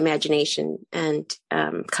for the imagination and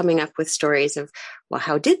coming up with stories of, well,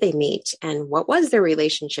 how did they meet? And what was their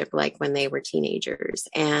relationship like when they were teenagers?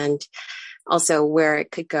 And also where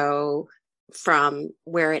it could go from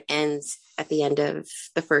where it ends at the end of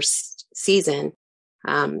the first season.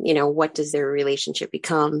 What does their relationship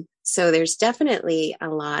become? So there's definitely a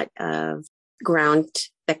lot of ground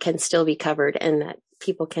that can still be covered and that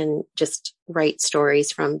people can just write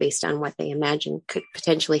stories from based on what they imagine could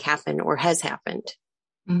potentially happen or has happened.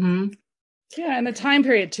 Mm-hmm. Yeah, and the time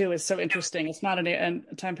period too is so interesting. It's not a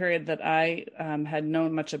time period that I had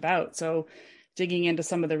known much about. So digging into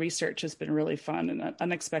some of the research has been really fun and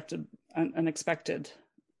unexpected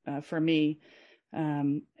for me.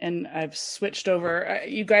 And I've switched over.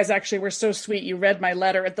 You guys actually were so sweet. You read my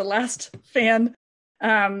letter at the last fan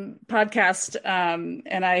podcast.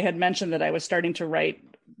 And I had mentioned that I was starting to write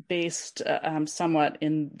based somewhat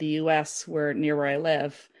in the US near where I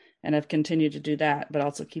live. And I've continued to do that, but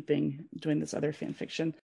also doing this other fan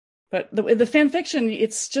fiction. But the fan fiction,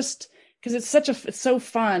 it's just because it's so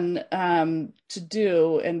fun to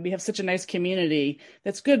do, and we have such a nice community.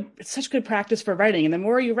 That's good. It's such good practice for writing, and the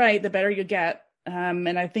more you write, the better you get.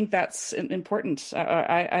 And I think that's important.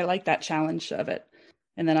 I like that challenge of it,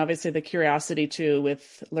 and then obviously the curiosity too,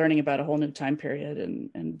 with learning about a whole new time period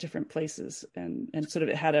and different places, and sort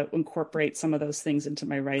of how to incorporate some of those things into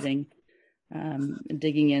my writing. And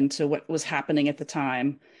digging into what was happening at the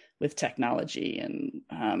time with technology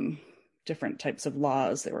and different types of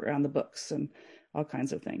laws that were on the books and all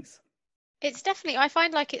kinds of things. It's definitely, I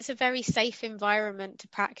find like it's a very safe environment to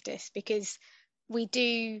practice because we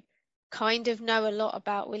do kind of know a lot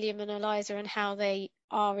about William and Eliza and how they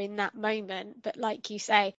are in that moment. But like you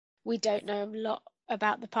say, we don't know a lot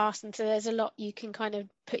about the past. And so there's a lot you can kind of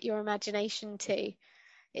put your imagination to.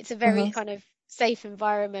 It's a very kind of safe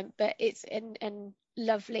environment, but it's and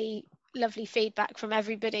lovely feedback from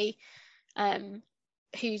everybody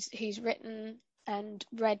who's written and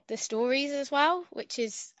read the stories as well, which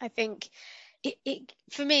is, I think, it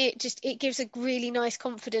for me it gives a really nice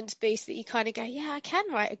confidence boost that you kind of go, yeah, I can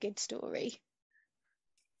write a good story.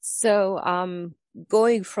 So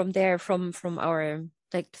going from there, from our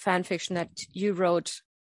like fan fiction that you wrote,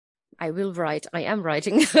 I am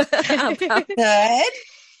writing about Good.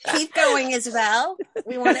 Keep going, Isabel.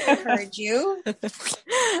 We want to encourage you.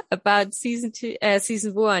 About season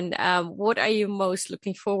 1. What are you most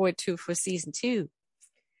looking forward to for season 2?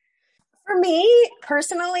 For me,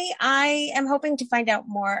 personally, I am hoping to find out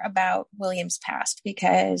more about William's past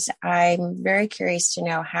because I'm very curious to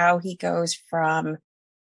know how he goes from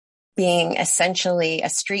being essentially a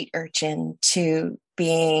street urchin to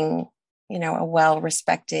being, a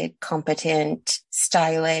well-respected, competent,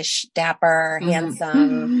 stylish, dapper,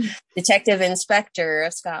 handsome detective inspector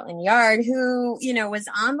of Scotland Yard who, was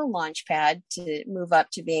on the launch pad to move up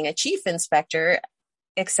to being a chief inspector,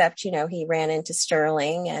 except, he ran into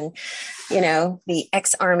Sterling and, the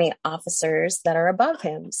ex-army officers that are above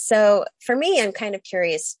him. So for me, I'm kind of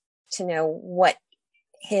curious to know what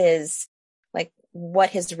his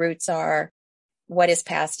roots are, what his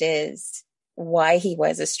past is, why he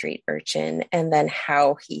was a street urchin, and then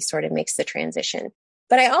how he sort of makes the transition.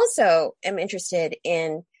 But I also am interested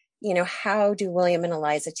in, how do William and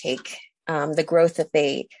Eliza take the growth that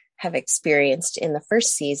they have experienced in the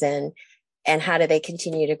first season, and how do they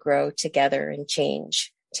continue to grow together and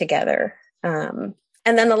change together? And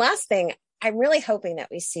then the last thing I'm really hoping that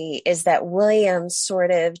we see is that William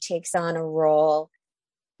sort of takes on a role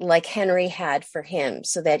like Henry had for him,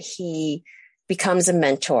 so that he becomes a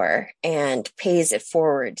mentor and pays it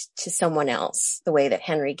forward to someone else the way that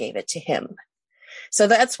Henry gave it to him. So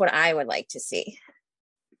that's what I would like to see.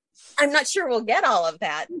 I'm not sure we'll get all of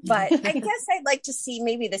that, but I guess I'd like to see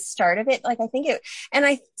maybe the start of it.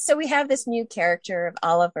 So we have this new character of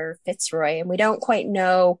Oliver Fitzroy, and we don't quite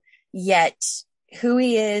know yet who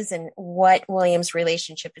he is and what William's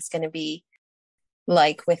relationship is going to be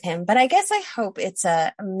like with him. But I guess I hope it's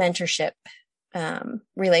a mentorship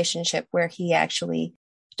relationship where he actually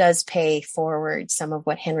does pay forward some of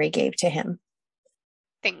what Henry gave to him.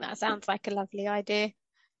 I think that sounds like a lovely idea,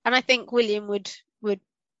 and I think William would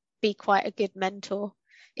be quite a good mentor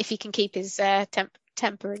if he can keep his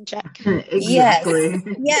temper in check. Exactly.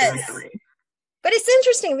 Yes. Exactly. But it's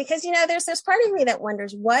interesting because there's this part of me that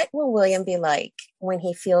wonders, what will William be like when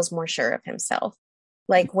he feels more sure of himself?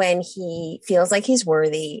 Like when he feels like he's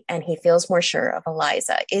worthy and he feels more sure of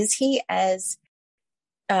Eliza, is he as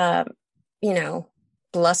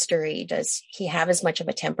blustery? Does he have as much of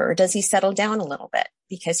a temper, or does he settle down a little bit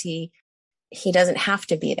because he doesn't have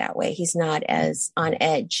to be that way? He's not as on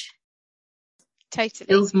edge. Totally.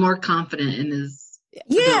 Feels more confident in his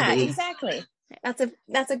ability. Exactly.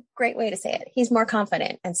 That's a great way to say it. He's more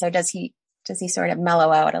confident. And so does he sort of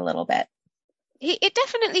mellow out a little bit? It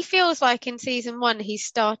definitely feels like in season 1 he's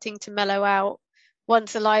starting to mellow out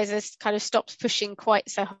once Eliza kind of stops pushing quite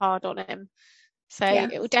so hard on him. So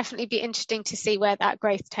it will definitely be interesting to see where that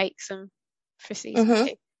growth takes him for season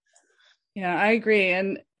 2. Yeah, I agree.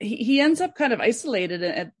 And he ends up kind of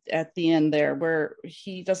isolated at the end there, where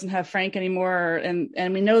he doesn't have Frank anymore.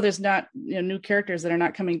 And we know there's not new characters that are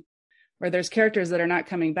not coming, or there's characters that are not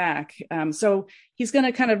coming back. So he's going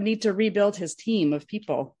to kind of need to rebuild his team of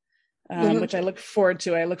people, which I look forward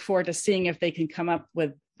to. I look forward to seeing if they can come up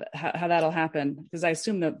with how that'll happen, because I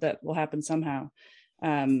assume that will happen somehow.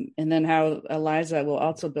 And then how Eliza will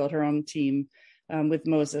also build her own team with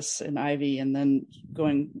Moses and Ivy, and then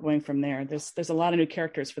going from there. There's a lot of new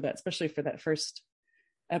characters for that, especially for that first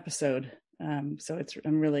episode. So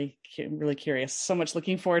I'm really curious. So much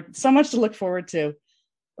to look forward to.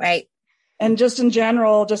 Right. And just in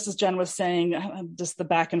general, just as Jen was saying, just the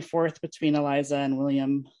back and forth between Eliza and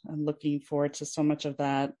William, I'm looking forward to so much of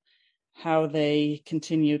that, how they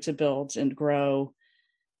continue to build and grow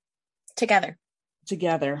together.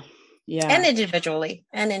 Yeah. And individually.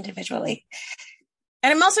 And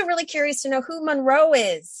I'm also really curious to know who Monroe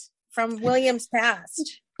is from William's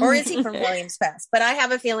past. Or is he from William's past? But I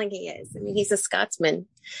have a feeling he is. I mean, he's a Scotsman.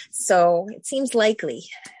 So it seems likely.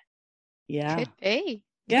 Yeah. Could be.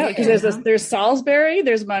 Yeah, because there's Salisbury,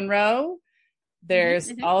 there's Monroe,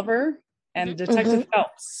 there's Oliver, and Detective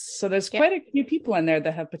Phelps. So there's quite a few people in there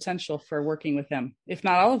that have potential for working with him, if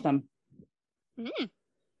not all of them.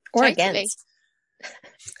 Or against.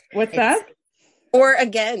 What's that? Or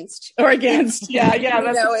against. Yeah.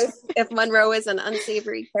 If Monroe is an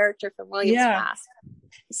unsavory character from William's past.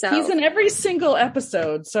 So he's in every single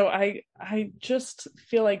episode. So I just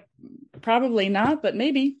feel like probably not, but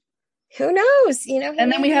maybe. Who knows?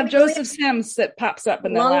 And then we have Joseph Sims that pops up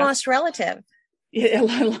in the long lost relative.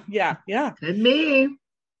 Yeah. Could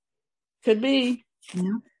be.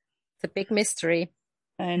 Yeah. It's a big mystery.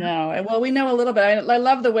 I know. Well, we know a little bit. I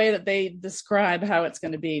love the way that they describe how it's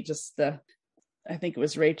going to be. I think it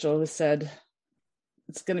was Rachel who said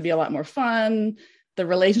it's going to be a lot more fun. The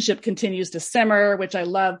relationship continues to simmer, which I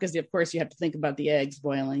love, because of course you have to think about the eggs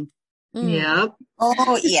boiling. Yep.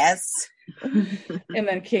 Oh, yes. And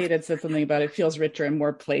then Kate had said something about it feels richer and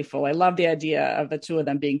more playful. I love the idea of the two of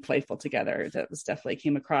them being playful together. That was definitely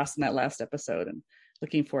came across in that last episode, and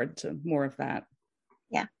looking forward to more of that.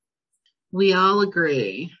 Yeah. We all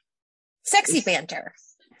agree. Sexy banter.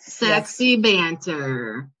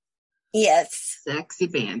 Banter. Yes. Sexy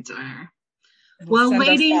banter. Well,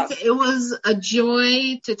 ladies, it was a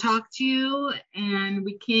joy to talk to you, and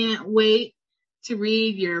we can't wait to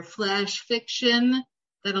read your flash fiction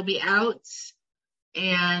that'll be out.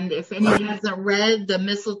 And if anyone hasn't read The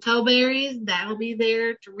Mistletoe Berries, that'll be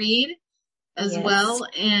there to read as well.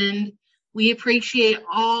 And we appreciate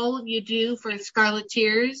all you do for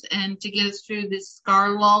Scarleteers and to get us through this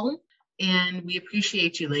scar lull. And we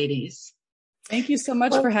appreciate you, ladies. Thank you so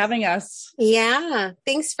much for having us. Yeah,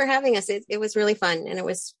 thanks for having us. It was really fun, and it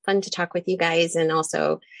was fun to talk with you guys, and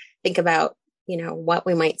also think about what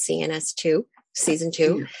we might see in us too, season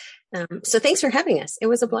 2. So thanks for having us. It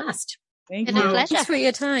was a blast. Thank you. A pleasure. Thanks for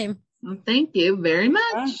your time. Well, thank you very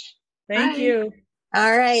much. Thank you.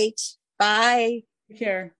 All right. Bye. Take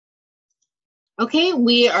care. Okay,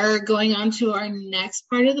 we are going on to our next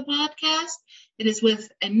part of the podcast. It is with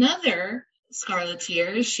another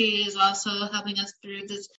Scarleteer. She is also helping us through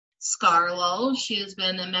this scar lull. She has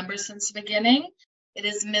been a member since the beginning. It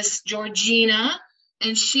is Miss Georgina,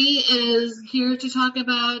 and she is here to talk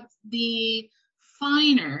about the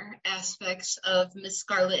finer aspects of Miss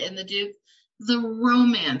Scarlet and the Duke, the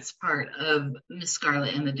romance part of Miss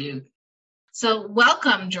Scarlet and the Duke. So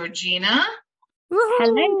welcome, Georgina.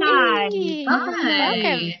 Hello, guys. Hi.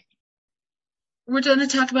 Welcome. We're going to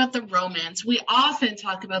talk about the romance. We often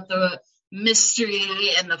talk about the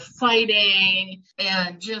mystery and the fighting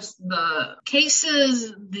and just the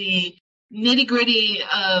cases, the nitty-gritty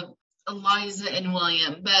of Eliza and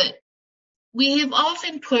William. But we have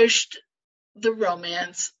often pushed the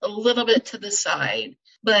romance a little bit to the side.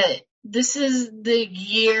 But this is the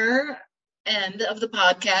year end of the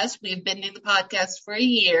podcast. We've been doing the podcast for a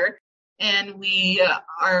year. And we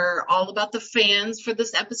are all about the fans for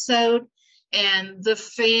this episode. And the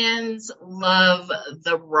fans love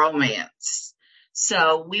the romance.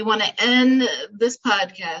 So we want to end this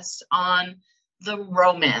podcast on the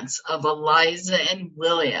romance of Eliza and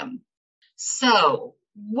William. So,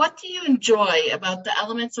 what do you enjoy about the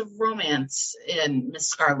elements of romance in Miss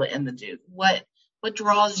Scarlet and the Duke? What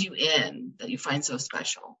draws you in that you find so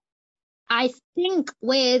special? I think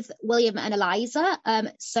with William and Eliza,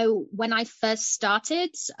 so when I first started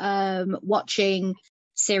watching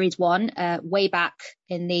series 1, way back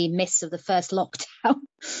in the midst of the first lockdown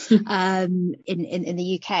in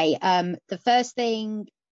the UK, the first thing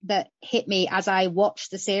that hit me as I watched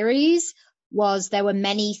the series was there were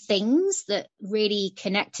many things that really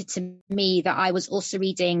connected to me that I was also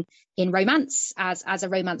reading in romance as a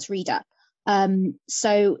romance reader.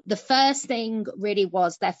 So the first thing really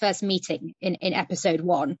was their first meeting in episode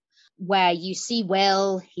 1, where you see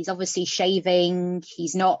Will, he's obviously shaving,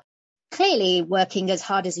 he's not clearly working as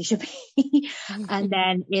hard as he should be. And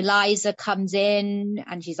then Eliza comes in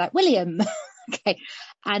and she's like, William. Okay.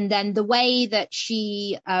 And then the way that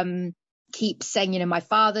she keeps saying, my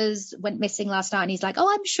father's went missing last night, and he's like, oh,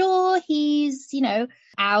 I'm sure he's,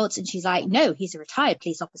 out. And she's like, no, he's a retired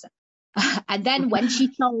police officer. And then when she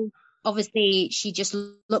told, obviously she just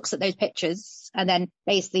looks at those pictures and then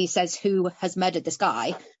basically says who has murdered this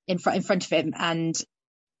guy in front of him. And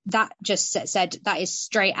that just said that is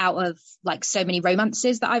straight out of like so many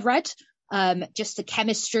romances that I've read. Just the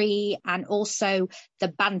chemistry and also the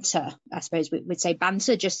banter, I suppose we would say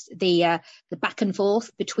banter, just the back and forth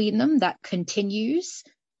between them that continues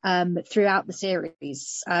throughout the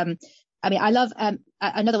series. I love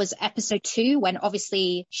another was episode 2, when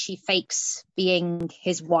obviously she fakes being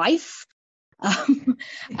his wife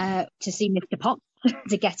to see Mr. Potts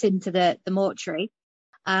to get into the mortuary.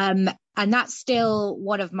 And that's still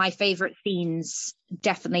one of my favorite scenes,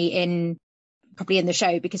 definitely probably in the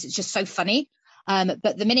show, because it's just so funny.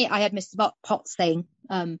 But the minute I heard Mr. Potts saying,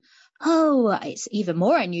 it's even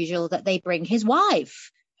more unusual that they bring his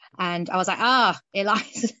wife. And I was like,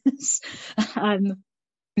 Eliza's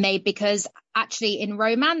made, because actually in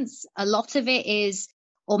romance, a lot of it is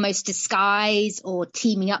almost disguise or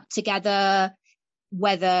teaming up together,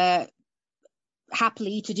 whether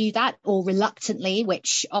happily to do that or reluctantly,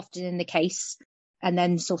 which often in the case, and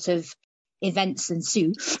then sort of events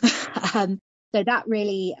ensue. So that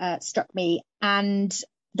really struck me. And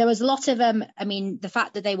there was a lot of, the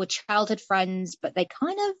fact that they were childhood friends, but they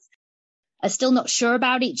kind of are still not sure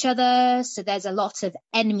about each other. So there's a lot of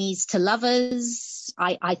enemies to lovers,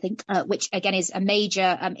 I think, which again is a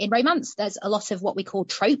major, in romance, there's a lot of what we call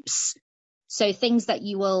tropes. So things that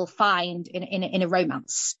you will find in a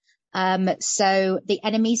romance. So the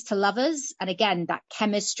enemies to lovers, and again, that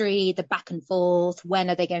chemistry, the back and forth, when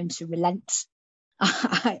are they going to relent?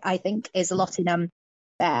 I think is a lot in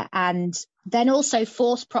there. And then also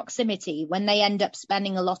forced proximity, when they end up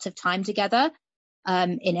spending a lot of time together.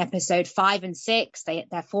 In episode 5 and 6,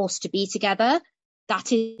 they're forced to be together.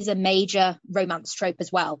 That is a major romance trope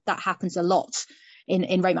as well. That happens a lot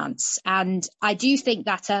in romance. And I do think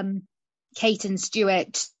that Kate and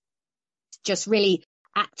Stuart just really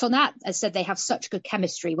act on that. As I said, they have such good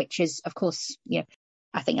chemistry, which is, of course,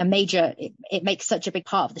 I think a major, it makes such a big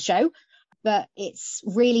part of the show. But it's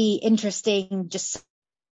really interesting, just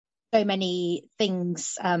so many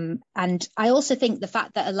things. And I also think the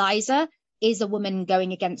fact that Eliza is a woman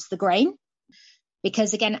going against the grain,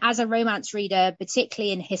 because again, as a romance reader,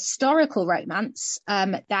 particularly in historical romance,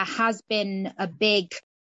 there has been a big,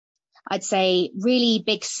 I'd say, really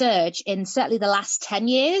big surge in certainly the last 10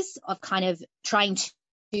 years of kind of trying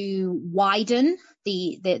to widen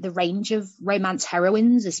the range of romance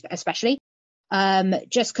heroines, especially.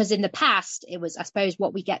 Just because in the past, it was, I suppose,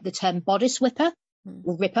 what we get the term bodice whipper,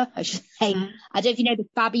 or ripper, I should say. I don't know if you know the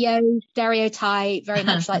Fabio stereotype, very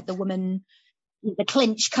much like the woman, the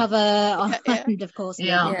clinch cover, and of course.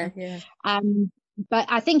 Yeah. But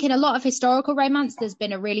I think in a lot of historical romance, there's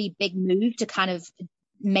been a really big move to kind of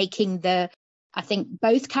making I think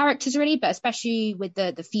both characters really, but especially with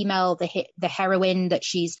the female, the heroine that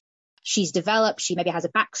she's developed, she maybe has a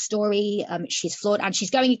backstory, she's flawed, and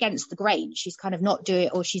she's going against the grain. She's kind of not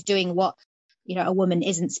doing, or she's doing what, a woman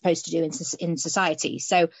isn't supposed to do in society.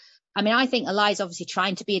 So, I think Eliza's obviously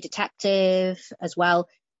trying to be a detective as well.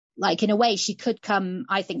 Like, in a way, she could come,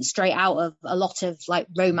 I think, straight out of a lot of like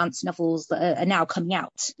romance novels that are now coming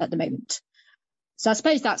out at the moment. So I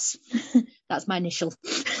suppose that's my initial.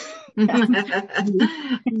 Good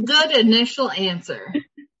initial answer.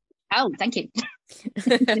 Oh, thank you.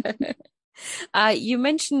 You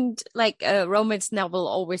mentioned like a romance novel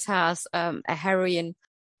always has a heroine,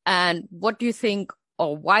 and what do you think,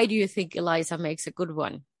 or why do you think Eliza makes a good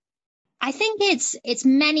one? I think it's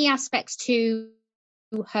many aspects to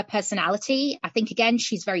her personality. I think again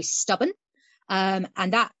she's very stubborn, and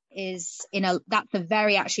that that's a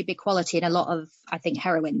very actually big quality in a lot of, I think,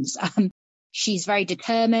 heroines. She's very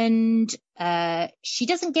determined. She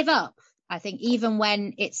doesn't give up, I think, even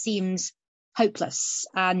when it seems hopeless.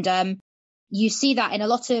 And you see that in a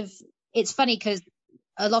lot of, it's funny because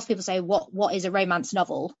a lot of people say, what is a romance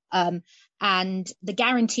novel? And the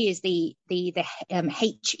guarantee is the HEA,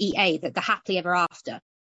 the happily ever after.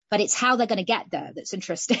 But it's how they're going to get there that's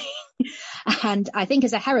interesting. And I think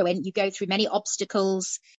as a heroine, you go through many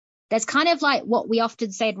obstacles. There's kind of like what we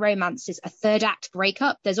often say in romance is a third act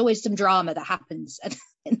breakup. There's always some drama that happens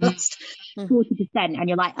in the last 40%. And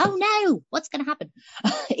you're like, oh no, what's going to happen?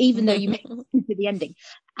 Even though you make it to the ending.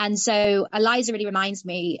 And so Eliza really reminds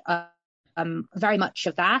me very much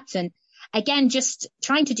of that. And again, just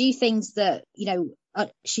trying to do things that,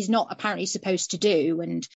 she's not apparently supposed to do.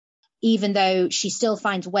 And even though she still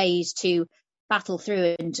finds ways to battle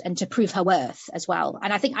through and to prove her worth as well.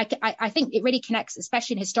 And I think I think it really connects,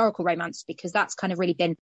 especially in historical romance, because that's kind of really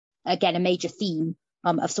been, again, a major theme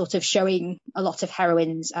of sort of showing a lot of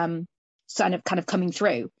heroines kind of coming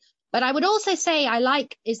through. But I would also say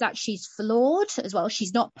is that she's flawed as well.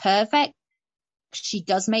 She's not perfect. She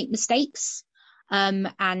does make mistakes.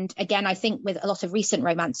 And again, I think with a lot of recent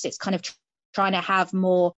romance, it's kind of trying to have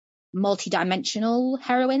more multi-dimensional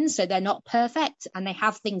heroines, so they're not perfect and they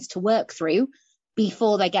have things to work through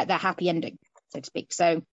before they get their happy ending, so to speak.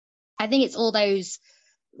 So I think it's all those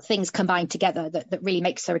things combined together that really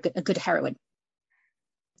makes her a good heroine.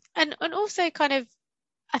 And also kind of,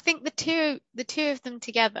 I think the two of them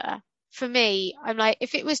together, for me, I'm like,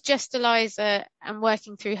 if it was just Eliza and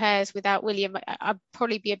working through hers without William, I'd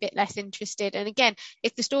probably be a bit less interested. And again,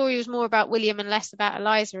 if the story was more about William and less about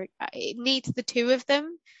Eliza, it needs the two of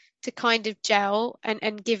them to kind of gel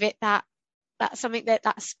and give it that something,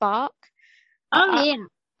 that spark. I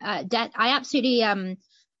absolutely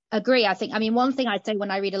agree. I mean, one thing I'd say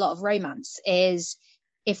when I read a lot of romance is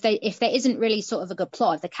if there isn't really sort of a good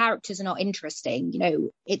plot, if the characters are not interesting,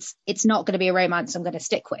 it's not going to be a romance I'm going to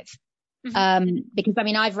stick with. Mm-hmm. Because I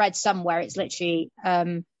mean, I've read some where it's literally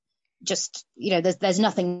just, there's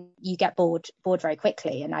nothing, you get bored very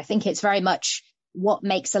quickly. And I think it's very much what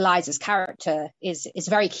makes Eliza's character is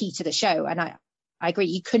very key to the show. And I agree,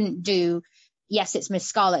 you couldn't do, yes, it's Miss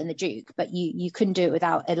Scarlet and the Duke, but you couldn't do it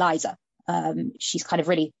without Eliza. She's kind of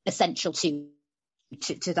really essential to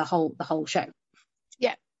the whole show.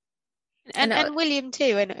 Yeah. And William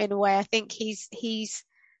too, in a way. I think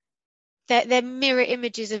they're mirror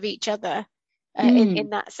images of each other in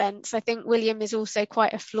that sense. I think William is also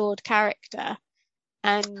quite a flawed character,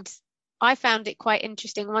 and I found it quite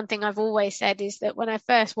interesting. One thing I've always said is that when I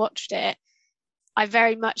first watched it, I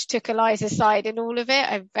very much took Eliza's side in all of it.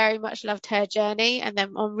 I very much loved her journey. And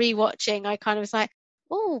then on rewatching, I kind of was like,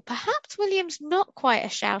 oh, perhaps William's not quite a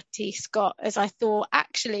shouty Scot as I thought.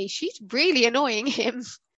 Actually, she's really annoying him.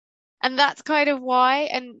 And that's kind of why.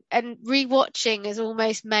 And rewatching has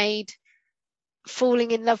almost made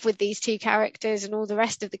falling in love with these two characters and all the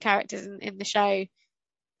rest of the characters in the show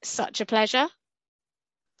such a pleasure.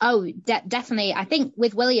 Oh, definitely. I think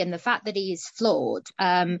with William, the fact that he's flawed,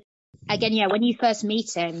 again, yeah, when you first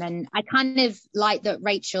meet him, and I kind of like that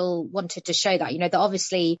Rachel wanted to show that, that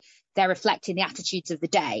obviously they're reflecting the attitudes of the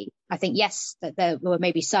day. I think, yes, that there were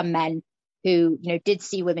maybe some men who, did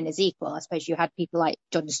see women as equal. I suppose you had people like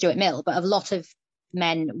John Stuart Mill, but a lot of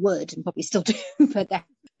men would, and probably still do, but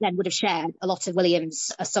then would have shared a lot of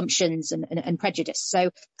William's assumptions and prejudice. So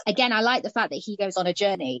again, I like the fact that he goes on a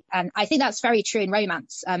journey, and I think that's very true in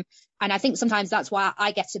romance. And I think sometimes that's why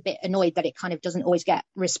I get a bit annoyed that it kind of doesn't always get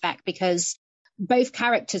respect, because both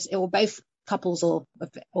characters or both couples or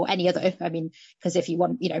any other, I mean, because if you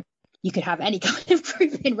want, you could have any kind of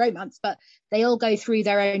group in romance, but they all go through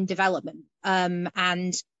their own development.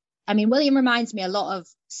 And I mean, William reminds me a lot of,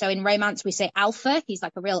 so in romance we say alpha, he's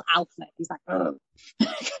like a real alpha, he's like, oh.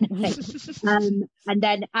 And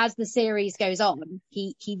then as the series goes on,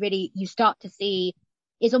 he really, you start to see,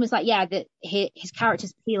 it's almost like, that his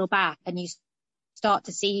characters peel back, and you start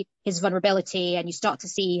to see his vulnerability, and you start to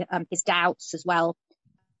see his doubts as well.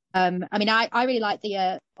 I mean, I really like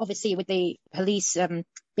the, obviously with the police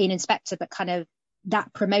being inspector, but kind of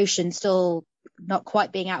that promotion still not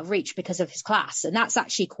quite being out of reach because of his class. And that's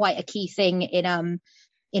actually quite a key thing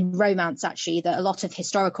in romance, actually, that a lot of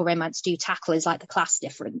historical romance do tackle, is like the class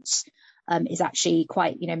difference is actually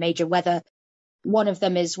quite, major, whether one of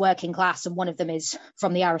them is working class and one of them is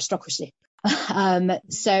from the aristocracy.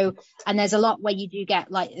 So, and there's a lot where you do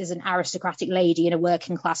get like, there's an aristocratic lady and a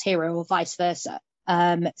working class hero, or vice versa.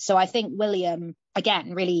 So I think William,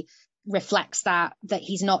 again, really reflects that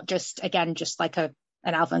he's not just like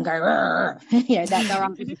an alpha and go, that there are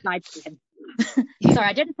other sides to him. Sorry,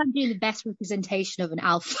 I don't know if I'm doing the best representation of an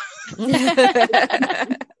alpha.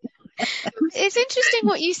 It's interesting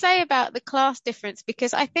what you say about the class difference,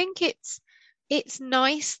 because I think it's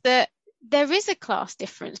nice that there is a class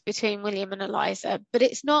difference between William and Eliza, but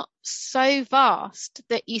it's not so vast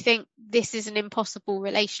that you think this is an impossible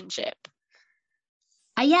relationship.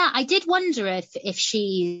 Yeah, I did wonder if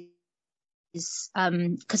she is,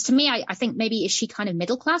 because to me, I think maybe is she kind of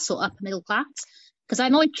middle class or upper middle class? Because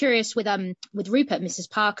I'm always curious with Rupert and Mrs.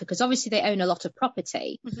 Parker, because obviously they own a lot of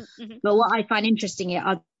property. But what I find interesting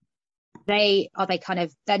are they kind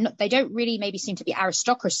of, they don't really maybe seem to be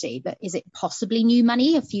aristocracy, but is it possibly new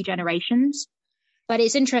money, a few generations? But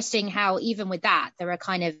it's interesting how even with that there are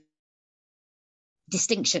kind of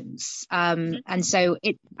distinctions, and so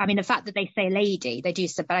the fact that they say lady, they do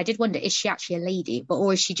say, but I did wonder, is she actually a lady,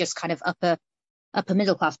 or is she just kind of upper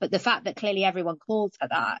middle class? But the fact that clearly everyone calls her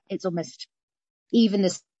that, it's almost even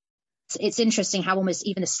this, it's interesting how almost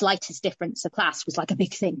even the slightest difference of class was like a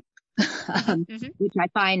big thing, which I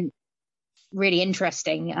find really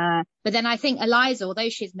interesting. But then I think Eliza, although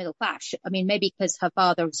she's middle class, I mean, maybe because her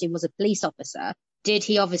father obviously was a police officer, did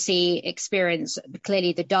he obviously experience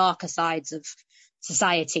clearly the darker sides of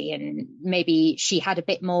society, and maybe she had a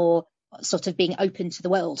bit more sort of being open to the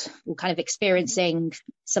world, or kind of experiencing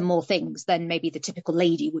some more things than maybe the typical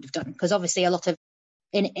lady would have done. Because obviously a lot of,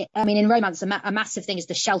 in romance, a massive thing is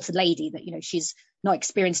the sheltered lady, that, you know, she's not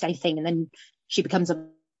experienced anything and then she becomes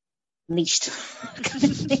unleashed kind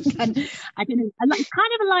of thing. And I don't know, it's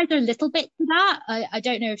kind of Eliza a little bit to that. I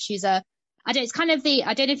don't know if she's it's kind of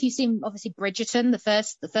I don't know if you've seen obviously Bridgerton, the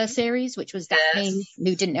first series, which was Daphne,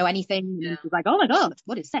 who didn't know anything. Yeah. And she was like, oh my God,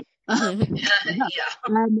 what is sex? So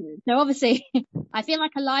obviously I feel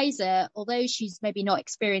like Eliza, although she's maybe not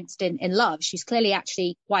experienced in love, she's clearly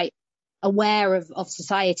actually quite aware of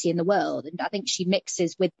society and the world. And I think she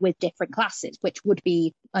mixes with different classes, which would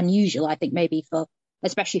be unusual, I think, maybe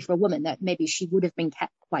especially for a woman, that maybe she would have been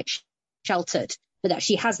kept quite sheltered, but that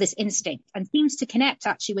she has this instinct and seems to connect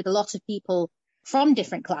actually with a lot of people from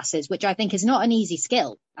different classes, which I think is not an easy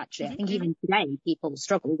skill, actually. I think even today people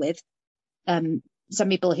struggle with some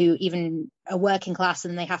people who even are working class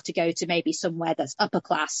and they have to go to maybe somewhere that's upper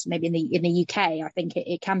class, maybe in the UK. I think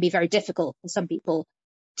it can be very difficult for some people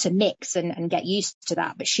to mix and get used to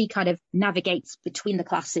that. But she kind of navigates between the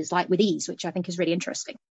classes like with ease, which I think is really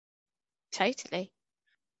interesting. Totally.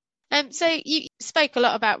 So you spoke a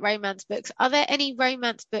lot about romance books. Are there any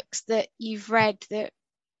romance books that you've read that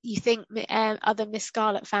you think other Miss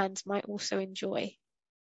Scarlet fans might also enjoy?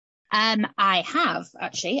 I have,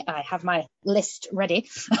 actually. I have my list ready.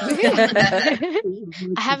 I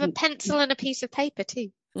have a pencil and a piece of paper too.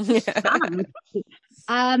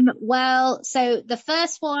 Well, so the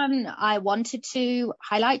first one I wanted to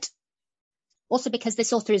highlight, also because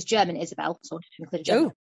this author is German, Isabel, so I wanted to include a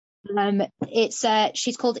German.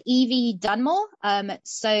 She's called Evie Dunmore.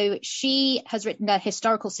 So she has written a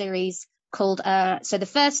historical series called, so the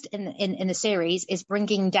first in the series is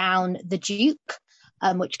Bringing Down the Duke,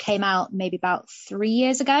 which came out maybe about 3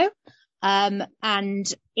 years ago.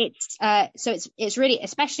 And it's really,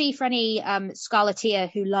 especially for any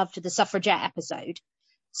Scarleteer who loved the suffragette episode.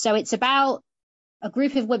 So it's about a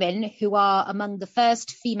group of women who are among the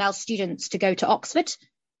first female students to go to Oxford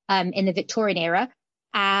in the Victorian era.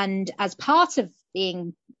 And as part of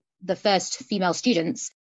being the first female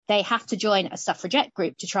students, they have to join a suffragette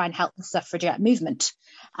group to try and help the suffragette movement.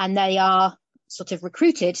 And they are sort of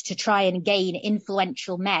recruited to try and gain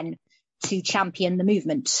influential men to champion the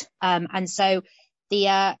movement. And so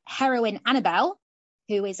the heroine Annabelle,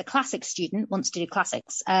 who is a classics student, wants to do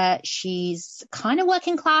classics. She's kind of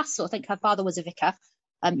working class, so I think her father was a vicar,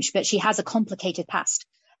 but she has a complicated past.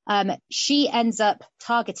 She ends up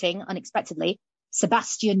targeting, unexpectedly,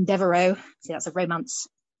 Sebastian Devereux. See, that's a romance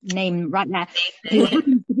name right there. Who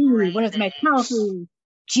happens to be one of the most powerful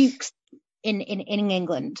dukes in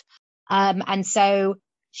England. And so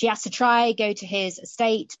she has to go to his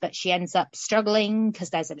estate, but she ends up struggling because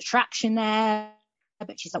there's an attraction there.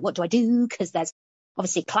 But she's like, what do I do? Because there's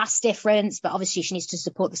obviously class difference, but obviously she needs to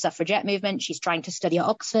support the suffragette movement. She's trying to study at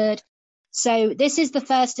Oxford. So this is the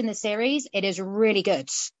first in the series. It is really good.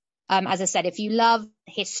 As I said, if you love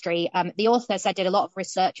history, the author said did a lot of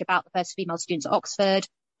research about the first female students at Oxford,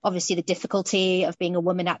 obviously the difficulty of being a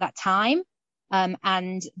woman at that time.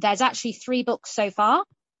 And there's actually 3 books so far.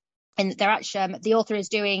 And they're actually, the author is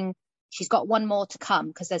she's got one more to come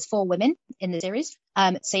because there's 4 women in the series.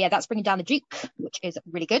 So yeah, that's Bringing Down the Duke, which is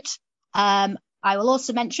really good. I will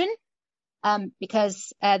also mention,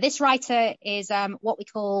 because this writer is what we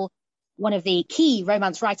call one of the key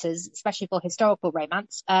romance writers, especially for historical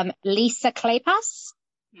romance, Lisa Kleypas.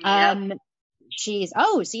 she's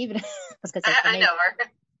so even I was gonna say I know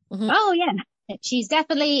her. Mhm. Oh yeah, she's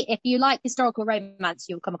definitely, if you like historical romance,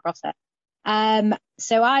 you'll come across her.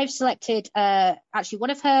 So I've selected actually one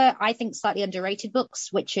of her, I think, slightly underrated books,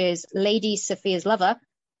 which is Lady Sophia's Lover,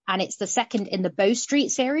 and it's the second in the Bow Street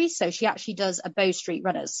series. So she actually does a Bow Street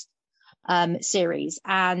Runners series,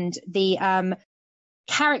 and the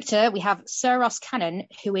character, we have Sir Ross Cannon,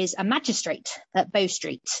 who is a magistrate at Bow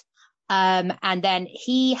Street, and then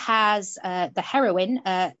he has the heroine,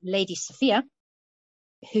 Lady Sophia,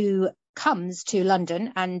 who comes to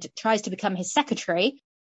London and tries to become his secretary,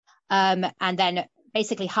 and then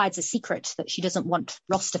basically hides a secret that she doesn't want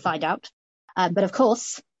Ross to find out. But of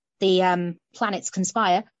course, the planets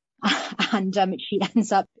conspire, and she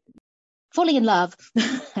ends up falling in love,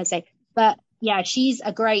 I say. But yeah, she's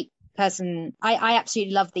a great person. I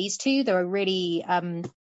absolutely love these two. They're a really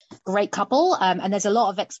great couple, and there's a lot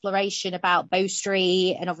of exploration about Bow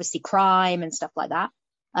Street and obviously crime and stuff like that.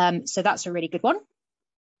 So that's a really good one.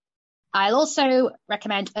 I'll also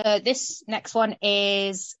recommend this next one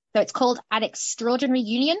is, so it's called An Extraordinary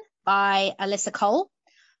Union by Alyssa Cole.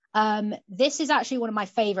 This is actually one of my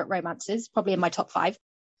favorite romances, probably in my top 5.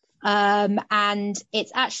 And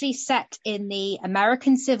it's actually set in the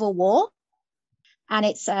American Civil War. And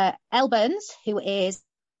it's Elle Burns, who is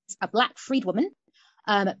a Black freedwoman,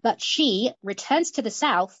 but she returns to the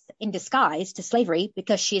South in disguise to slavery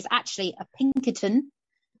because she is actually a Pinkerton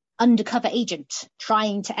undercover agent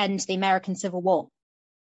trying to end the American Civil War.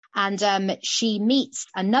 And she meets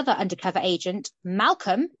another undercover agent,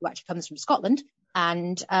 Malcolm, who actually comes from Scotland,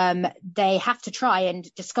 and they have to try and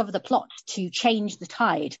discover the plot to change the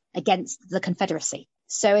tide against the Confederacy.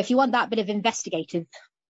 So if you want that bit of investigative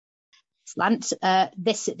slant,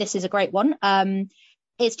 this is a great one.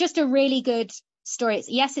 It's just a really good story.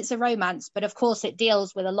 Yes, it's a romance, but of course it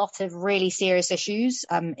deals with a lot of really serious issues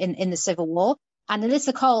in the Civil War. And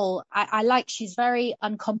Alyssa Cole, I like, she's very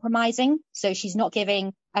uncompromising. So she's not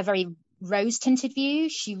giving a very rose-tinted view.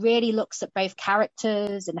 She really looks at both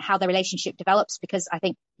characters and how their relationship develops, because I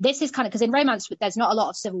think this is kind of, because in romance, there's not a lot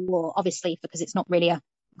of Civil War, obviously, because it's not really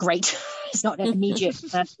it's not an immediate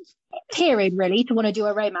period really to want to do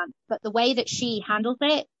a romance. But the way that she handles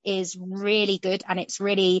it is really good. And it's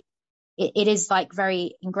really, it is like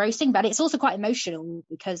very engrossing, but it's also quite emotional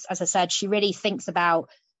because, as I said, she really thinks about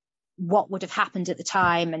what would have happened at the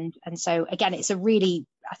time, and so again, it's a really,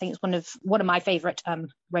 I think it's one of my favorite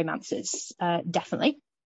romances, definitely.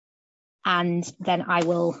 And then I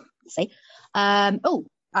will say, I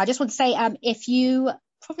just want to say, if you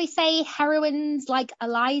probably say heroines like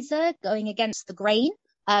Eliza going against the grain,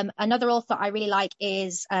 another author I really like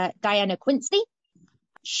is Diana Quincy.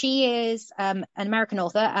 She is an American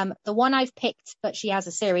author. The one I've picked, but she has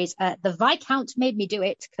a series, The Viscount Made Me Do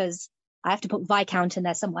It, because I have to put Viscount in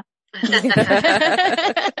there somewhere.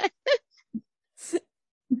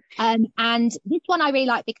 And this one I really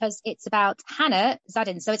like because it's about Hannah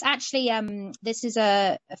Zadin. So it's actually this is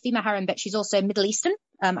a female heroine, but she's also Middle Eastern,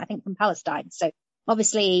 I think from Palestine. So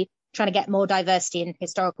obviously trying to get more diversity in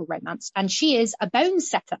historical romance. And she is a bone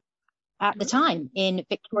setter at the time in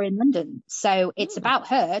Victorian London. So it's about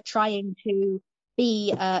her trying to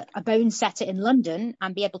be a bone setter in London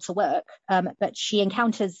and be able to work, but she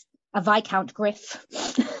encounters a Viscount Griff.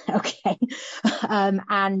 Okay.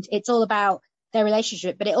 And it's all about their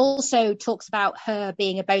relationship, but it also talks about her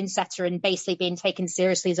being a bone setter and basically being taken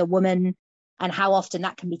seriously as a woman, and how often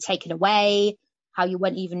that can be taken away, how you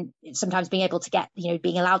weren't even sometimes being able to get,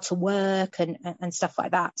 being allowed to work and stuff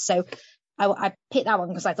like that. So I picked that one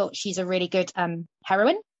because I thought she's a really good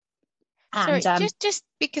heroine. And sorry, just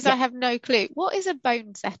because I have no clue, what is a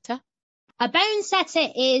bone setter? A bone setter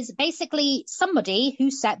is basically somebody who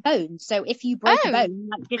set bones. So if you broke a bone,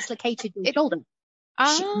 like dislocated your shoulder,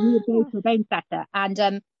 you would go to a bone setter.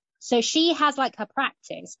 And so she has like her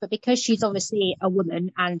practice, but because she's obviously a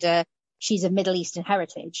woman and she's of Middle Eastern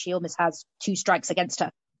heritage, she almost has 2 strikes against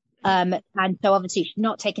her. And so obviously she's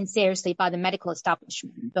not taken seriously by the medical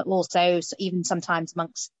establishment, but also even sometimes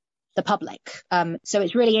amongst the public. So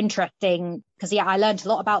it's really interesting because, I learned a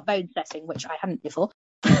lot about bone setting, which I hadn't before.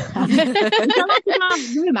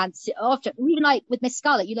 Romance often, even like with Miss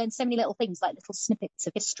Scarlet, you learn so many little things, like little snippets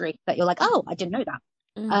of history that you're like, oh, I didn't know that.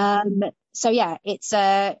 So yeah, it's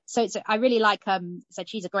I really like said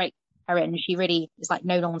she's a great heroine. She really is like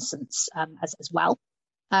no nonsense as well.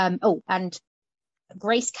 And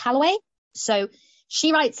Grace Calloway, so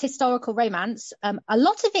she writes historical romance. A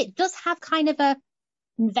lot of it does have kind of a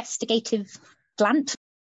investigative slant.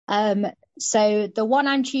 So the one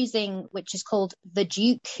I'm choosing, which is called The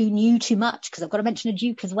Duke Who Knew Too Much, because I've got to mention a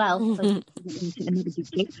duke as well.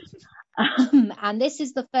 And this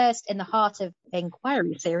is the first in the Heart of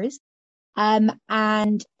Inquiry series.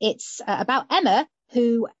 And it's about Emma,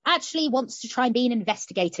 who actually wants to try and be an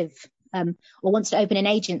investigative, or wants to open an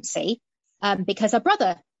agency, because her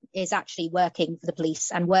brother is actually working for the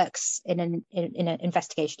police and works in an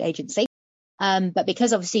investigation agency. But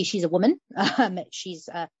because obviously she's a woman, she's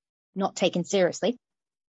not taken seriously.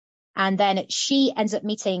 And then she ends up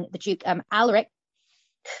meeting the Duke, Alaric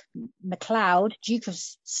MacLeod, Duke of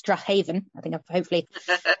Strahaven. I think I've hopefully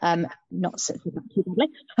not said that too badly.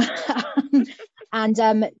 And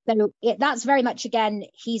so that's very much, again,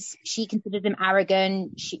 she considers him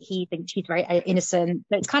arrogant. He thinks she's very innocent.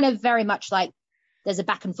 So it's kind of very much like there's a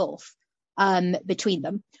back and forth between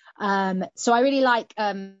them. So I really like,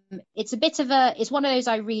 it's it's one of those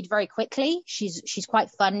I read very quickly. She's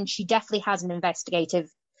quite fun. She definitely has an investigative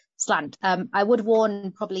slant. I would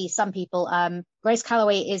warn probably some people, Grace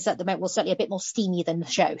Calloway is at the moment, well, certainly a bit more steamy than the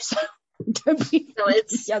show. So don't be. So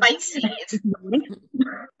it's spicy.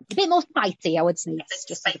 A bit more spicy, I would say. Yes,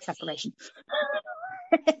 just like a preparation.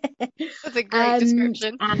 That's a great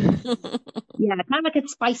description. Yeah, kind of like a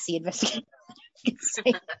spicy investigation.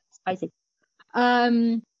 Spicy.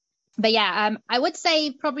 But yeah, I would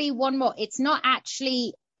say probably one more. It's not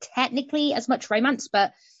actually technically as much romance,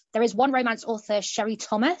 but there is one romance author, Sherry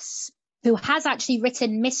Thomas, who has actually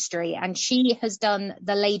written mystery, and she has done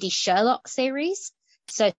the Lady Sherlock series.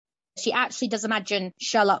 So she actually does imagine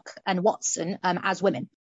Sherlock and Watson as women.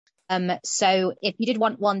 So if you did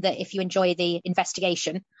want one that, if you enjoy the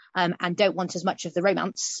investigation and don't want as much of the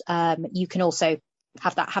romance, you can also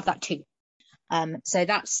have that too. So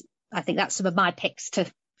I think that's some of my picks to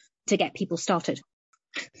get people started.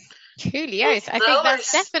 Coolios. I think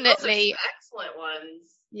that's definitely excellent ones.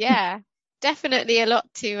 Yeah, definitely a lot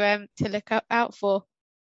to look out for.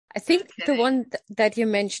 I think the one that you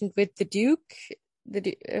mentioned with the Duke,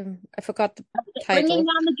 I forgot the title. Bringing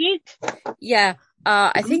Down the Duke. Yeah,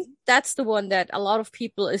 I think that's the one that a lot of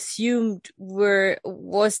people assumed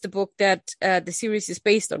was the book that the series is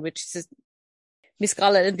based on, which is Miss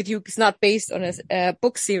Scarlet and the Duke is not based on a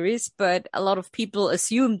book series, but a lot of people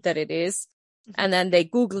assumed that it is. And then they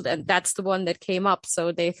Googled, and that's the one that came up.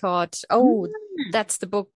 So they thought, oh, that's the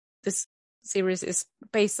book this series is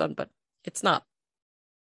based on, but it's not.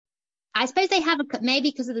 I suppose they have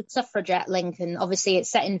maybe because of the suffragette link, and obviously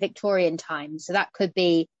it's set in Victorian times, so that could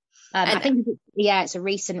be. I think it's a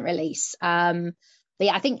recent release. But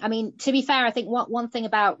yeah, to be fair, I think one thing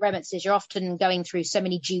about romance is you're often going through so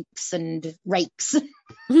many dukes and rakes,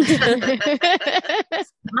 mountains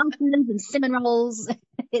and cinnamon rolls.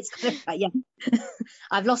 It's kind of yeah.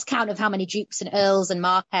 I've lost count of how many dukes and earls and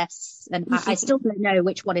marquess, and I still don't know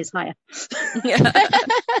which one is higher. I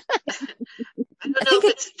don't know if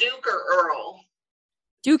it's Duke or Earl.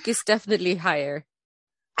 Duke is definitely higher.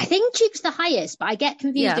 I think Duke's the highest, but I get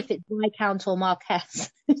confused if it's Viscount or Marquess.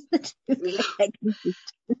 Yeah,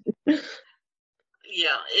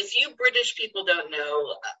 if you British people don't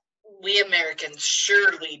know, we Americans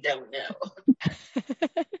surely don't know.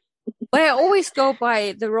 Well, I always go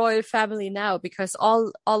by the royal family now because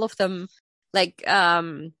all of them, like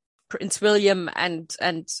Prince William and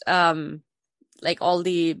like all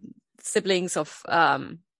the siblings of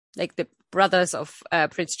like the brothers of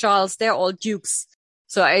Prince Charles, they're all dukes.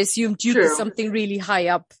 So I assume Duke is something really high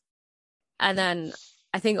up. And then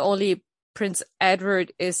I think only Prince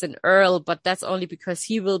Edward is an earl, but that's only because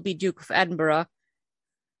he will be Duke of Edinburgh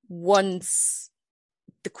once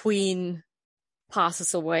the Queen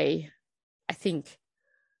passes away, I think.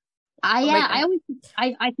 I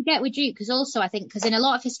forget with Duke, because also I think, because in a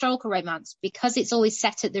lot of historical romance, because it's always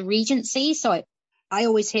set at the Regency, so I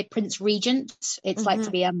always hear Prince Regent. It's like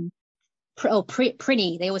to be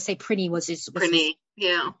Prinny. They always say Prinny was his Prinny.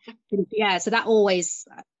 Yeah, so that always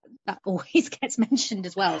gets mentioned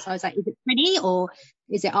as well. So I was like, is it Prinny, or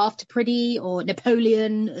is it after Prinny, or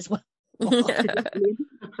Napoleon as well? Well,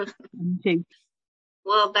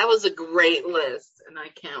 that was a great list, and I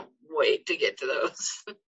can't wait to get to those.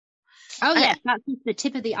 Oh yes, that's just the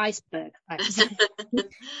tip of the iceberg.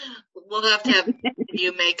 We'll have to have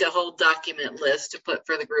you make a whole document list to put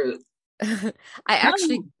for the group. I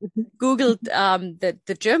actually Googled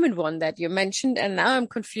the German one that you mentioned, and now I'm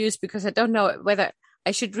confused because I don't know whether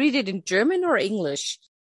I should read it in German or English.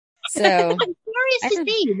 So I'm curious to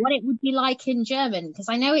see what it would be like in German, because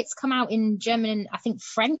I know it's come out in German and I think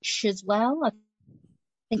French as well. I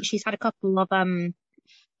think she's had a couple of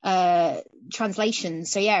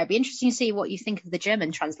translations. So yeah, it'd be interesting to see what you think of the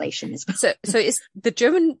German translation as well. So is the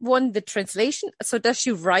German one the translation? So does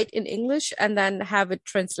she write in English and then have it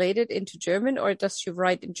translated into German, or does she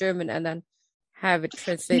write in German and then have it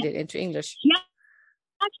translated into English? Yeah,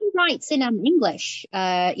 actually writes in English.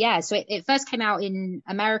 So it first came out in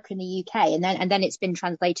America and the UK, and then it's been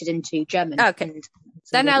translated into German. Okay.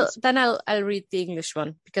 Then I'll read the English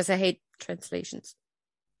one because I hate translations.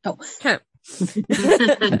 Oh.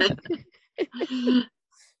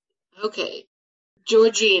 Okay.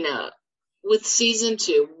 Georgina, with season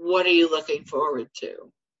 2, what are you looking forward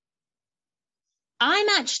to? I'm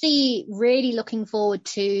actually really looking forward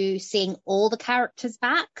to seeing all the characters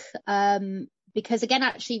back. Because again,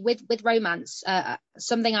 actually with romance,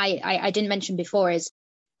 something I didn't mention before is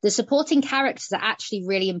the supporting characters are actually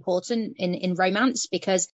really important in romance,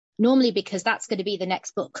 because that's going to be the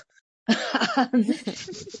next book.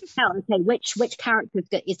 Okay, which character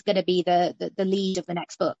is going to be the lead of the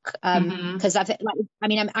next book? Because I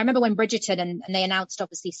remember when Bridgerton and they announced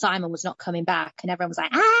obviously Simon was not coming back, and everyone was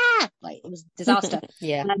like, like it was a disaster.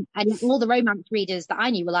 Yeah. And all the romance readers that I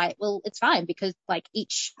knew were like, well, it's fine, because like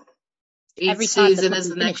every season is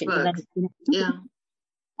the next book.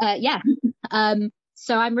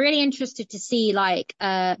 So I'm really interested to see like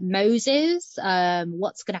Moses,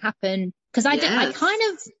 what's going to happen, because I kind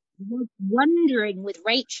of was wondering with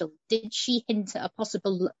Rachel, did she hint at a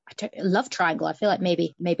possible love triangle? I feel like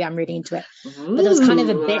maybe I'm reading into it. But there was kind of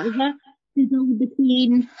a bit of a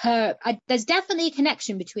between her. There's definitely a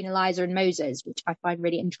connection between Eliza and Moses, which I find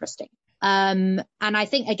really interesting. And I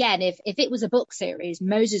think, again, if it was a book series,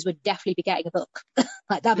 Moses would definitely be getting a book.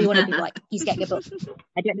 Like that'd be one of the people, like, he's getting a book.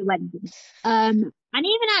 I don't know when. And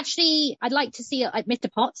even actually, I'd like to see like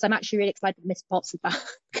Mr. Potts. I'm actually really excited Mr. Potts is back,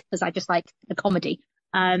 because I just like the comedy.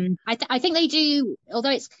 I think they do,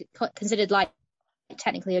 although it's considered like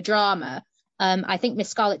technically a drama, I think Miss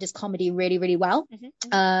Scarlett does comedy really, really well.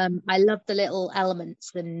 I love the little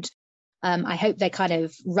elements, and I hope they kind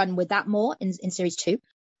of run with that more in series 2.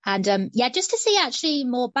 And just to see actually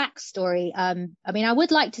more backstory. I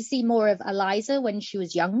would like to see more of Eliza when she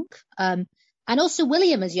was young, and also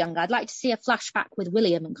William as young. I'd like to see a flashback with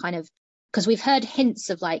William, and kind of, because we've heard hints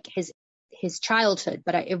of like his childhood,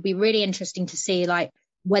 but it would be really interesting to see like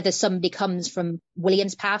whether somebody comes from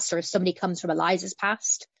William's past or if somebody comes from Eliza's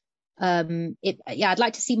past. I'd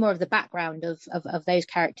like to see more of the background of those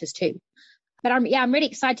characters too. But I'm really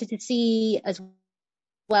excited to see as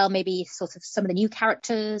well, maybe sort of some of the new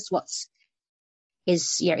characters.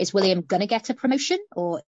 Is William gonna get a promotion,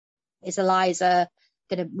 or is Eliza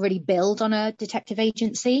gonna really build on a detective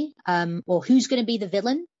agency? Or who's gonna be the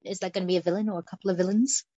villain? Is there gonna be a villain or a couple of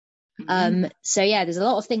villains? There's a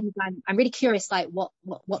lot of things. I'm really curious, like what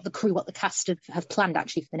the crew, what the cast have planned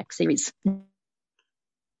actually for the next series.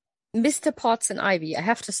 Mr. Potts and Ivy, I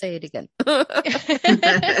have to say it again.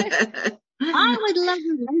 I would love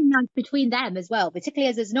a romance between them as well, particularly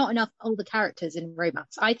as there's not enough older characters in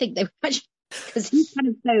romance. I think they would actually, because he's kind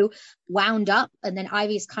of so wound up, and then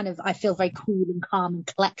Ivy's kind of, I feel, very cool and calm and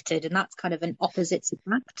collected, and that's kind of an opposites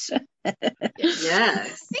attract.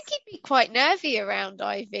 Yes. I think he'd be quite nervy around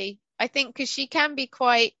Ivy. I think because she can be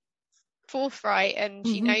quite forthright, and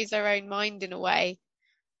she knows her own mind in a way.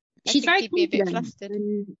 She's very he'd be a bit flustered.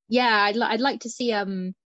 I'd like to see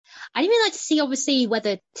I'd even like to see, obviously,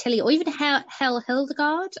 whether Tilly or even Hell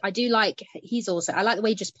Hildegard. I do like, I like the way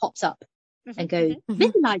he just pops up and goes,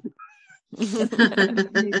 Miss Eliza.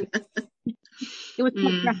 It was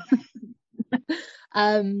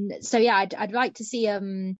I'd like to see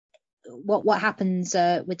what happens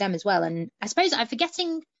with them as well. And I suppose I'm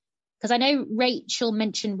forgetting, because I know Rachel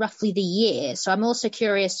mentioned roughly the year, so I'm also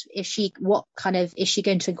curious is she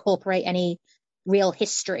going to incorporate any real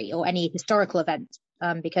history or any historical event?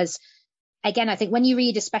 Because again, I think when you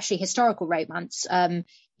read especially historical romance,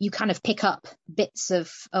 you kind of pick up bits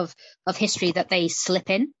of history that they slip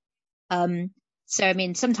in. So I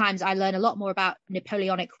mean, sometimes I learn a lot more about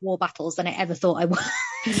Napoleonic war battles than I ever thought I would.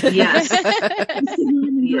 Yes.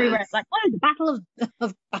 It's like, the Battle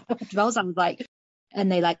of Bells. I was like,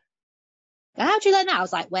 and they like, how'd you learn that? I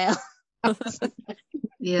was like, well.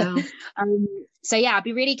 Yeah. I'd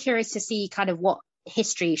be really curious to see kind of what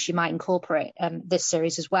history she might incorporate this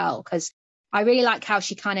series as well, because I really like how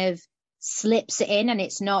she kind of slips it in and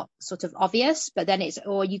it's not sort of obvious, but then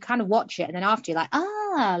or you kind of watch it and then after you're like,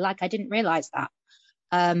 like I didn't realize that.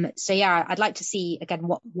 I'd like to see again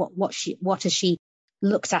what has she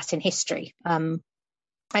looked at in history, and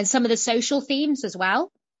some of the social themes as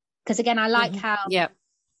well, because again I like how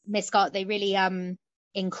Miss Scott, they really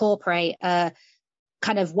incorporate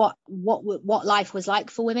kind of what life was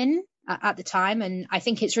like for women at the time. And I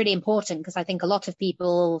think it's really important, because I think a lot of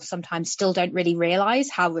people sometimes still don't really realize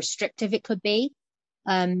how restrictive it could be.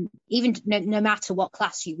 Even no matter what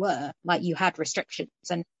class you were, like you had restrictions,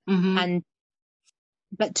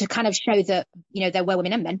 but to kind of show that, there were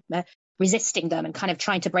women and men resisting them and kind of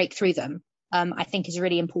trying to break through them, I think is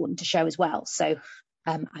really important to show as well. So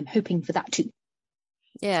I'm hoping for that too.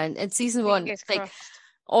 Yeah, and season 1, Fingers like crossed.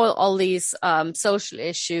 all these social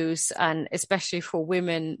issues, and especially for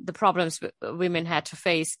women, the problems women had to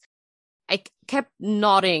face, I kept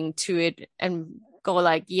nodding to it and go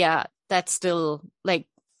like, yeah, that's still like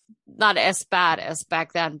not as bad as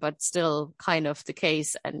back then, but still kind of the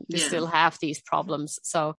case, and we still have these problems.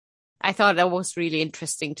 So I thought that was really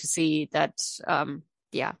interesting to see that,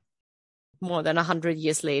 more than 100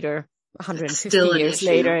 years later, 150 years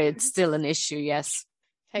later, it's still an issue. Yes.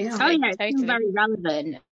 Totally. It's still very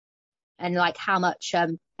relevant. And like how much, I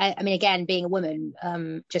mean, again, being a woman,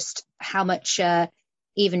 just how much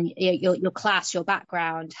even your class, your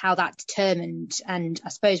background, how that determined. And I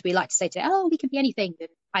suppose we like to say today, oh, we can be anything. And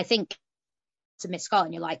I think to Miss Scarlett,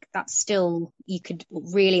 and you're like, that's still, you could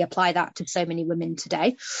really apply that to so many women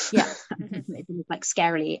today. Yeah. It's like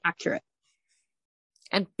scarily accurate.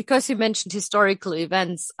 And because you mentioned historical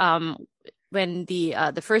events, when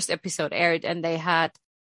the first episode aired and they had,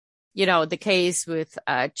 the case with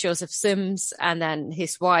Joseph Sims, and then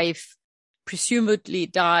his wife presumably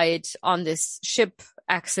died on this ship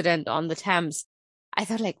accident on the Thames, I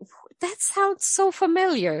thought like, that sounds so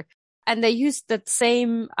familiar. And they used that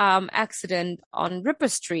same accident on Ripper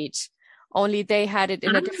Street, only they had it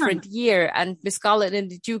in a different year, and Miss Scarlett and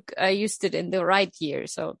the Duke used it in the right year.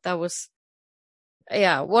 So that was,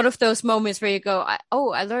 one of those moments where you go,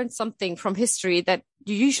 I learned something from history that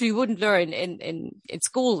you usually wouldn't learn in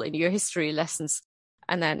school in your history lessons.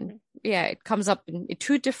 And then, it comes up in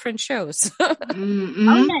 2 different shows. Mm-hmm.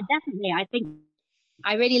 Oh, yeah, definitely. I think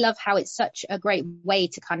I really love how it's such a great way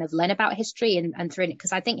to kind of learn about history and through it,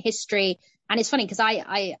 because I think history, and it's funny because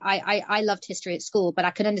I loved history at school, but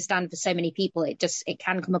I could understand for so many people it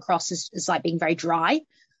can come across as like being very dry.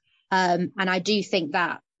 And I do think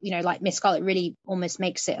that, like Miss Scarlett really almost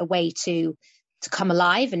makes it a way to come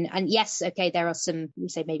alive. And yes, okay, there are some, we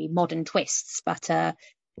say maybe modern twists, but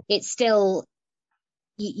it's still,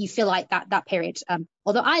 you feel like that period.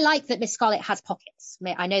 Although I like that Miss Scarlett has pockets.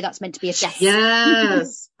 I know that's meant to be a yes.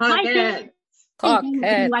 Yes, pockets.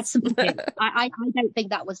 You had some pockets. I don't think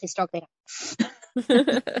that was historically.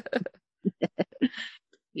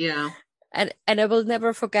 Yeah. And I will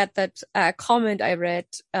never forget that comment I read.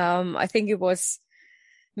 I think it was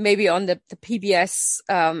maybe on the PBS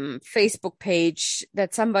Facebook page,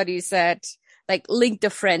 that somebody said, like, linked a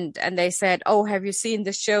friend, and they said, oh, have you seen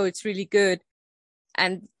the show? It's really good.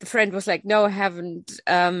 And the friend was like, no, I haven't.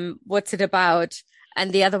 What's it about?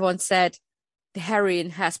 And the other one said, the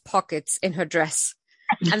heroine has pockets in her dress.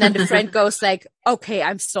 And then the friend goes like, okay,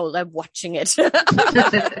 I'm sold. I'm watching it.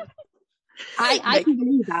 I can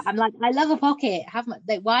believe that. I'm like, I love a pocket.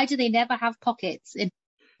 Why do they never have pockets in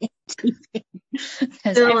TV?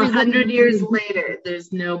 So 100 years later,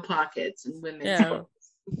 there's no pockets in women's clothes.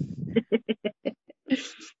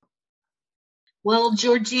 Well,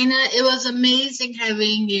 Georgina, it was amazing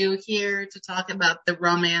having you here to talk about the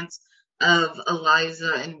romance of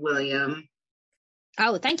Eliza and William.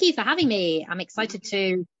 Oh, thank you for having me. I'm excited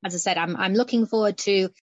to, as I said, I'm looking forward to,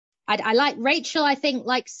 I like Rachel, I think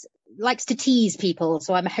likes to tease people.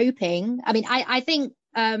 So I'm hoping, I think,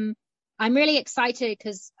 I'm really excited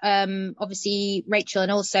because, obviously Rachel,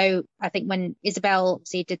 and also I think when Isabel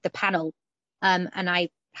did the panel, and I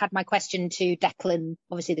had my question to Declan,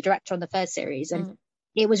 obviously the director on the first series, and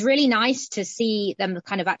it was really nice to see them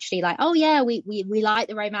kind of actually like, oh yeah, we like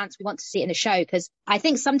the romance, we want to see it in the show, because I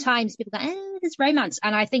think sometimes people go, there's romance,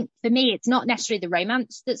 and I think for me it's not necessarily the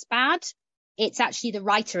romance that's bad, it's actually the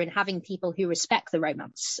writer and having people who respect the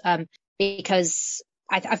romance, because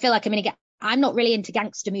I feel like I'm not really into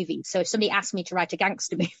gangster movies, so if somebody asks me to write a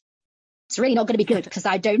gangster movie, it's really not going to be good because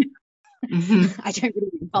I don't I don't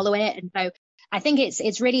really follow it. And so I think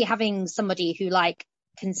it's really having somebody who like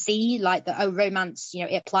can see like the romance,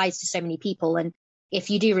 it applies to so many people, and if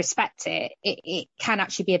you do respect it, it can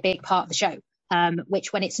actually be a big part of the show,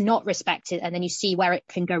 which when it's not respected, and then you see where it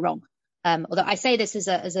can go wrong. Although I say this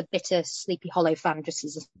as a bitter Sleepy Hollow fan, just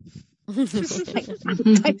as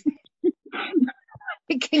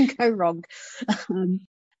it can go wrong.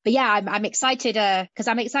 But yeah, I'm excited because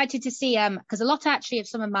I'm excited to see because a lot actually of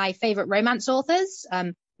some of my favorite romance authors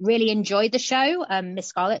really enjoyed the show, Miss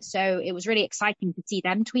Scarlett. So it was really exciting to see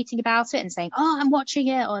them tweeting about it and saying, "Oh, I'm watching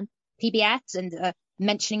it on PBS," and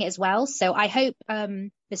mentioning it as well. So I hope the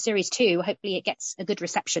series 2, hopefully it gets a good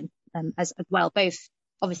reception as well, both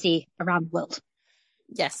obviously around the world.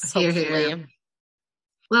 Yes, Hear, hopefully. hear.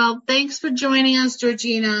 Well, thanks for joining us,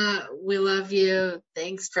 Georgina. We love you.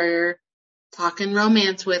 Thanks for talking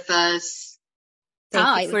romance with us.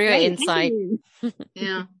 Thank you for your insight.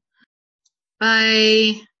 Yeah.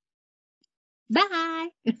 Bye. Bye.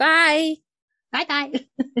 Bye. Bye.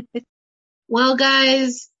 Well,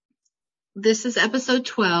 guys, this is episode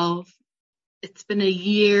 12. It's been a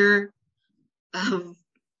year of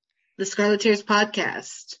the Scarleteers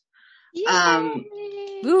podcast. Yay!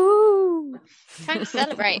 Woo! Time to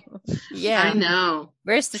celebrate. Yeah. I know.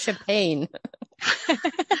 Where's the champagne?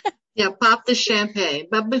 Yeah, pop the champagne.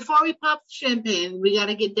 But before we pop the champagne, we got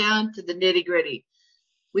to get down to the nitty gritty.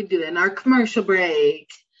 We do in our commercial break.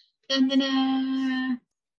 Dun-dun-dun.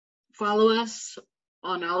 Follow us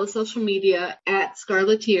on all the social media at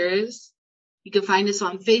Scarleteers. You can find us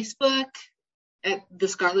on Facebook at the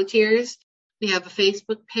Scarleteers. We have a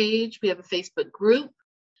Facebook page. We have a Facebook group.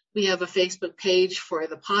 We have a Facebook page for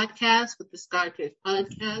the podcast with the Scarleteers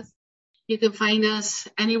podcast. You can find us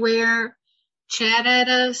anywhere. Chat at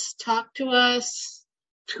us, talk to us,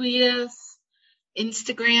 tweet us,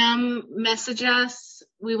 Instagram, message us.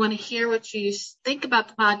 We want to hear what you think about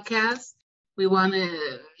the podcast. We want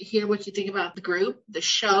to hear what you think about the group, the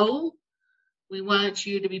show. We want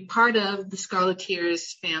you to be part of the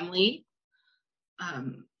Scarleteers family.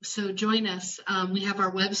 So join us. We have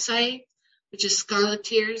our website, which is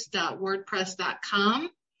scarleteers.wordpress.com.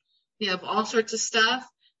 We have all sorts of stuff.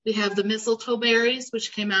 We have the mistletoe berries,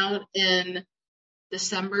 which came out in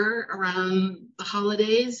December around the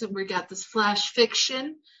holidays. And we got this flash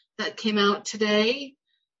fiction that came out today.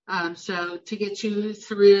 So to get you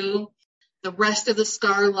through the rest of the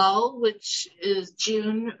Scar lull, which is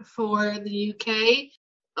June for the UK,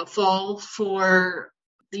 a fall for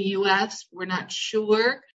the US. We're not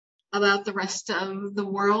sure about the rest of the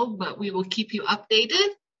world, but we will keep you updated.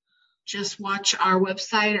 Just watch our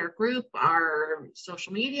website, our group, our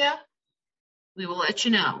social media. We will let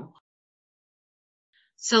you know.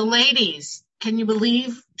 So, ladies, can you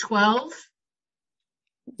believe 12?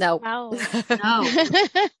 No. Wow. No.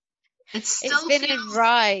 It's been a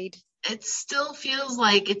ride. It still feels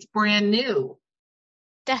like it's brand new.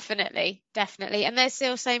 Definitely. And there's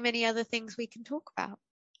still so many other things we can talk about.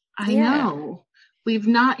 I know. We've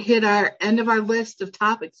not hit our end of our list of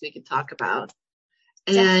topics we could talk about.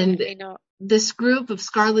 Definitely And not. this group of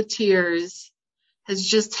Scarleteers has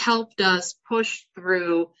just helped us push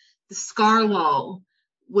through the Scar lull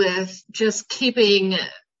with just keeping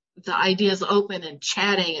the ideas open and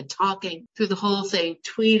chatting and talking through the whole thing,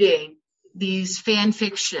 tweeting these fan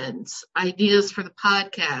fictions, ideas for the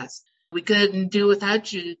podcast. We couldn't do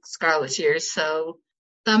without you, Scarleteers. So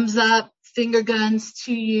thumbs up, finger guns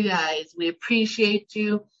to you guys. We appreciate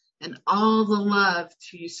you and all the love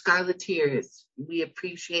to you, Scarleteers. We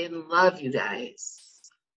appreciate and love you guys.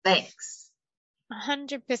 Thanks.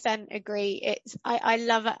 100% agree. I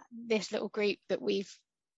love this little group that we've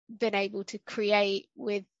been able to create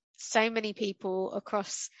with so many people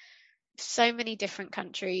across so many different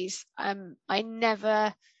countries. I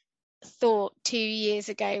never thought 2 years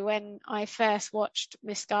ago when I first watched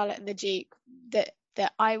Miss Scarlet and the Duke that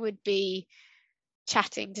I would be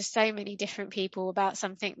chatting to so many different people about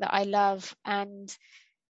something that I love. And,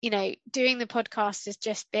 doing the podcast has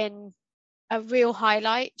just been a real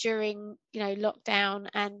highlight during, lockdown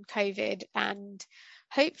and COVID. And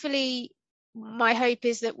hopefully my hope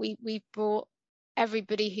is that we've brought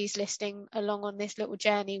everybody who's listening along on this little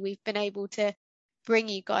journey. We've been able to bring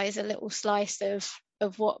you guys a little slice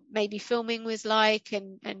of what maybe filming was like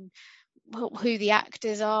and who the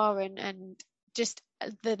actors are and just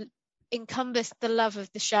encompass the love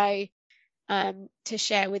of the show to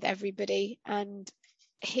share with everybody. And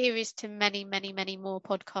here is to many, many, many more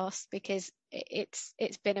podcasts, because it's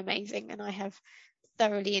been amazing and I have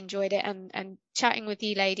thoroughly enjoyed it. And chatting with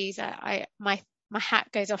you ladies, my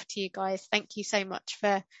hat goes off to you guys. Thank you so much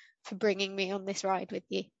for bringing me on this ride with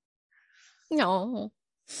you. No,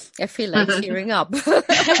 I feel like tearing up.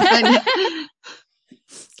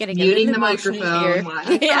 Getting muting the emotional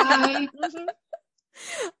microphone.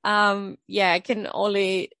 Yeah, I can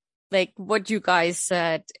only what you guys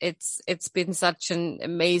said. It's been such an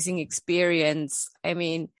amazing experience. I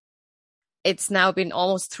mean, it's now been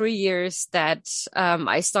almost 3 years that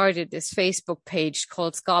I started this Facebook page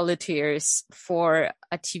called Scarleteers for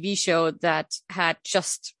a TV show that had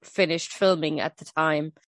just finished filming at the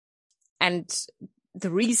time. And the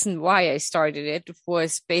reason why I started it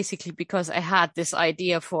was basically because I had this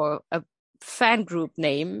idea for a fan group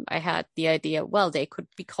name. I had the idea, well, they could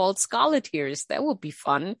be called Scarleteers. That would be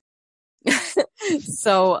fun.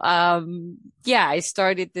 So, I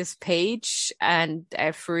started this page, and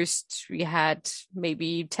at first we had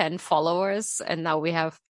maybe 10 followers, and now we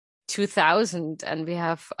have 2,000, and we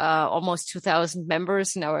have almost 2,000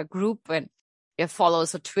 members in our group, and we have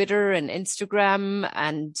followers on Twitter and Instagram,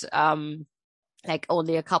 and like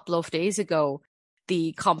only a couple of days ago,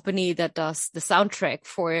 the company that does the soundtrack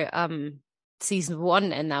for season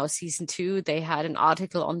 1 and now season 2, they had an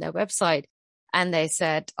article on their website, and they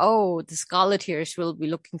said, "Oh, the Scarleteers will be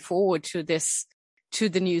looking forward to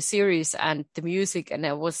the new series and the music." And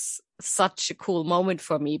it was such a cool moment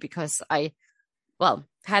for me, because I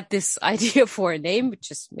had this idea for a name,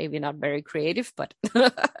 which is maybe not very creative, but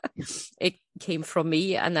it came from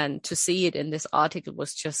me. And then to see it in this article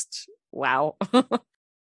was just, wow.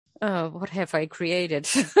 What have I created?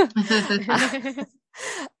 So,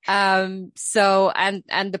 and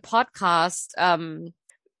the podcast,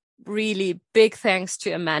 really big thanks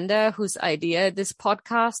to Amanda, whose idea this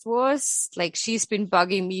podcast was. Like, she's been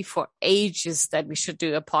bugging me for ages that we should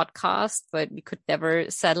do a podcast, but we could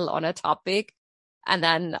never settle on a topic. And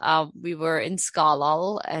then we were in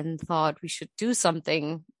Scarlal and thought we should do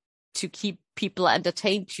something to keep people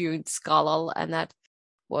entertained during Scarlal, and that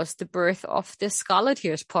was the birth of the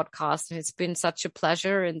Scarleteers podcast. And it's been such a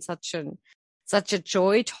pleasure and such a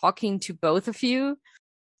joy talking to both of you.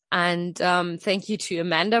 And thank you to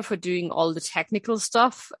Amanda for doing all the technical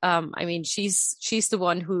stuff. I mean, she's the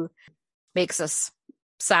one who makes us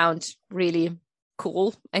sound really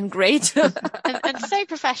cool and great. and so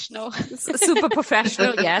professional. Super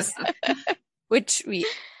professional, yes. Which we,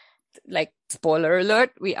 like, spoiler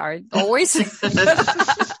alert, we are always. I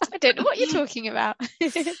don't know what you're talking about.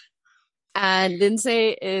 And Lynsey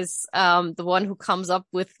is the one who comes up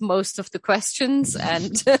with most of the questions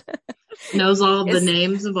and knows all the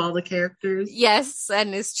names of all the characters. Yes,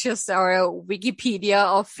 and it's just our Wikipedia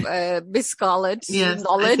of Miss Scarlet knowledge.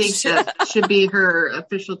 I think that should be her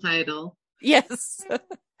official title. Yes.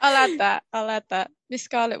 I'll add that. Miss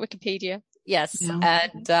Scarlet Wikipedia. Yes. Yeah.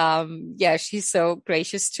 And she's so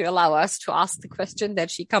gracious to allow us to ask the question that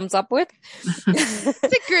she comes up with. It's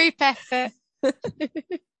a group effort.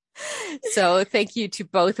 So thank you to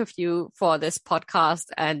both of you for this podcast,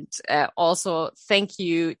 and also thank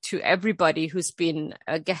you to everybody who's been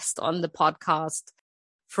a guest on the podcast,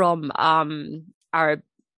 from our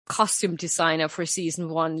costume designer for season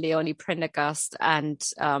 1, Leonie Prendergast, and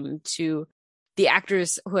to the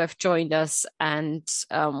actors who have joined us. And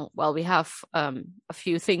we have a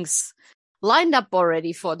few things lined up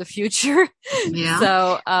already for the future. Yeah.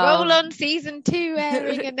 So roll on season 2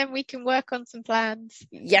 airing, and then we can work on some plans.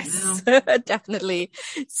 Yes, definitely.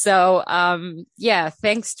 So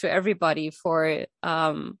thanks to everybody for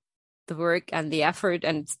the work and the effort,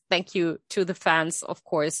 and thank you to the fans, of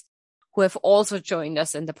course, who have also joined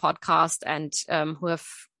us in the podcast, and who have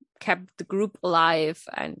kept the group alive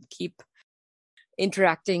and keep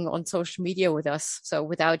interacting on social media with us. So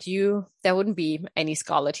without you, there wouldn't be any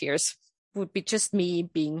Scarleteers. It would be just me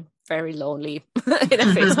being very lonely in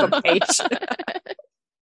a Facebook page.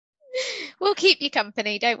 We'll keep you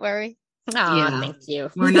company, don't worry. Thank you.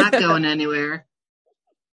 We're not going anywhere.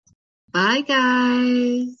 Bye,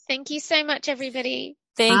 guys. Thank you so much, everybody.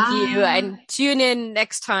 Thank you. And tune in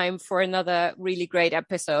next time for another really great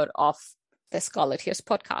episode of the Scarleteers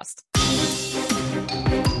podcast.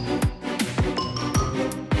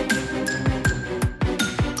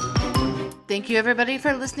 Thank you, everybody,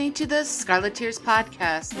 for listening to the Scarleteers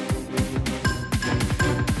podcast.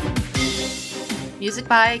 Music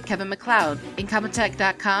by Kevin MacLeod.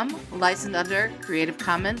 Incompetech.com, licensed under Creative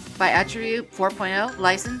Commons by Attribute 4.0,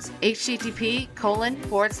 license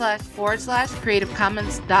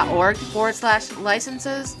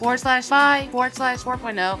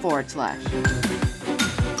http://creativecommons.org/licenses/by/4.0/.